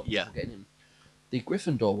obstacle to stop Yeah. people getting in. The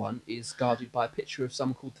Gryffindor one is guarded by a picture of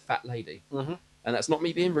someone called the Fat Lady, Mhm. and that's not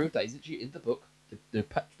me being rude. That is actually in the book. The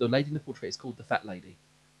lady in the portrait is called the Fat Lady.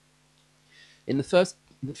 In the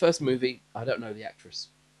first movie, I don't know the actress.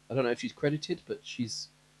 I don't know if she's credited, but she's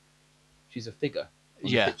a figure on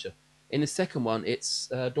Yeah. the picture. In the second one, it's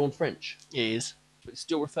Dawn French, It is. but it's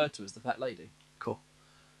still referred to as the Fat Lady. Cool.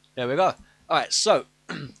 There we go. All right, so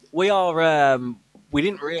we are. We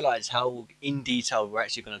didn't realise how in detail we're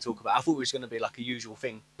actually going to talk about. I thought it was going to be like a usual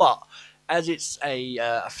thing, but as it's a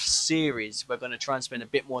series, we're going to try and spend a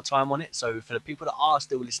bit more time on it. So for the people that are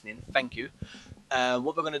still listening, thank you.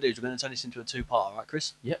 What we're going to do is we're going to turn this into a two-parter, right,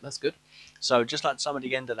 Chris? Yep, that's good. So just like some of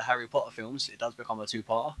the end of the Harry Potter films, it does become a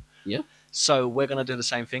two-parter. Yeah. So we're going to do the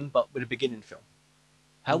same thing, but with a beginning film.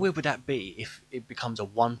 How weird would that be if it becomes a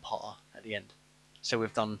one-parter at the end? So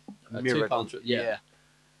we've done A mirrored. two-parter, yeah. Yeah.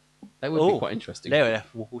 That would Ooh. be quite interesting. There,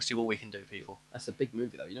 we'll see what we can do, people. That's a big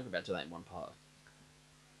movie, though. You're not going to be able to do that in one part.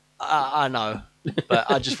 I know,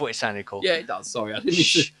 but I just thought it sounded cool. Yeah, it does. Sorry, I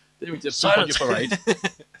didn't mean to Silence. poop on your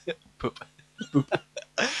parade. Poop.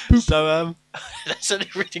 So that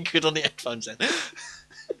sounded really good on the headphones then.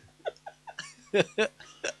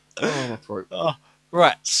 Oh, my throat.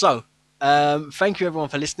 Right, so thank you everyone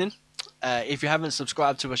for listening. If you haven't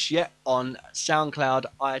subscribed to us yet on SoundCloud,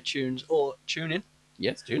 iTunes, or TuneIn,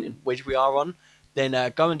 Yes, tune in. which we are on, then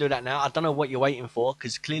go and do that now. I don't know what you're waiting for,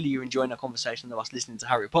 because clearly you're enjoying the conversation of us listening to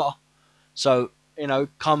Harry Potter. So,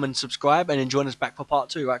 come and subscribe and then join us back for part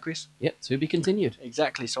 2, right, Chris? Yep, to be continued.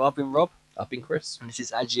 Exactly. So I've been Rob, I've been Chris. and this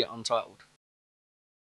is As Yet Untitled.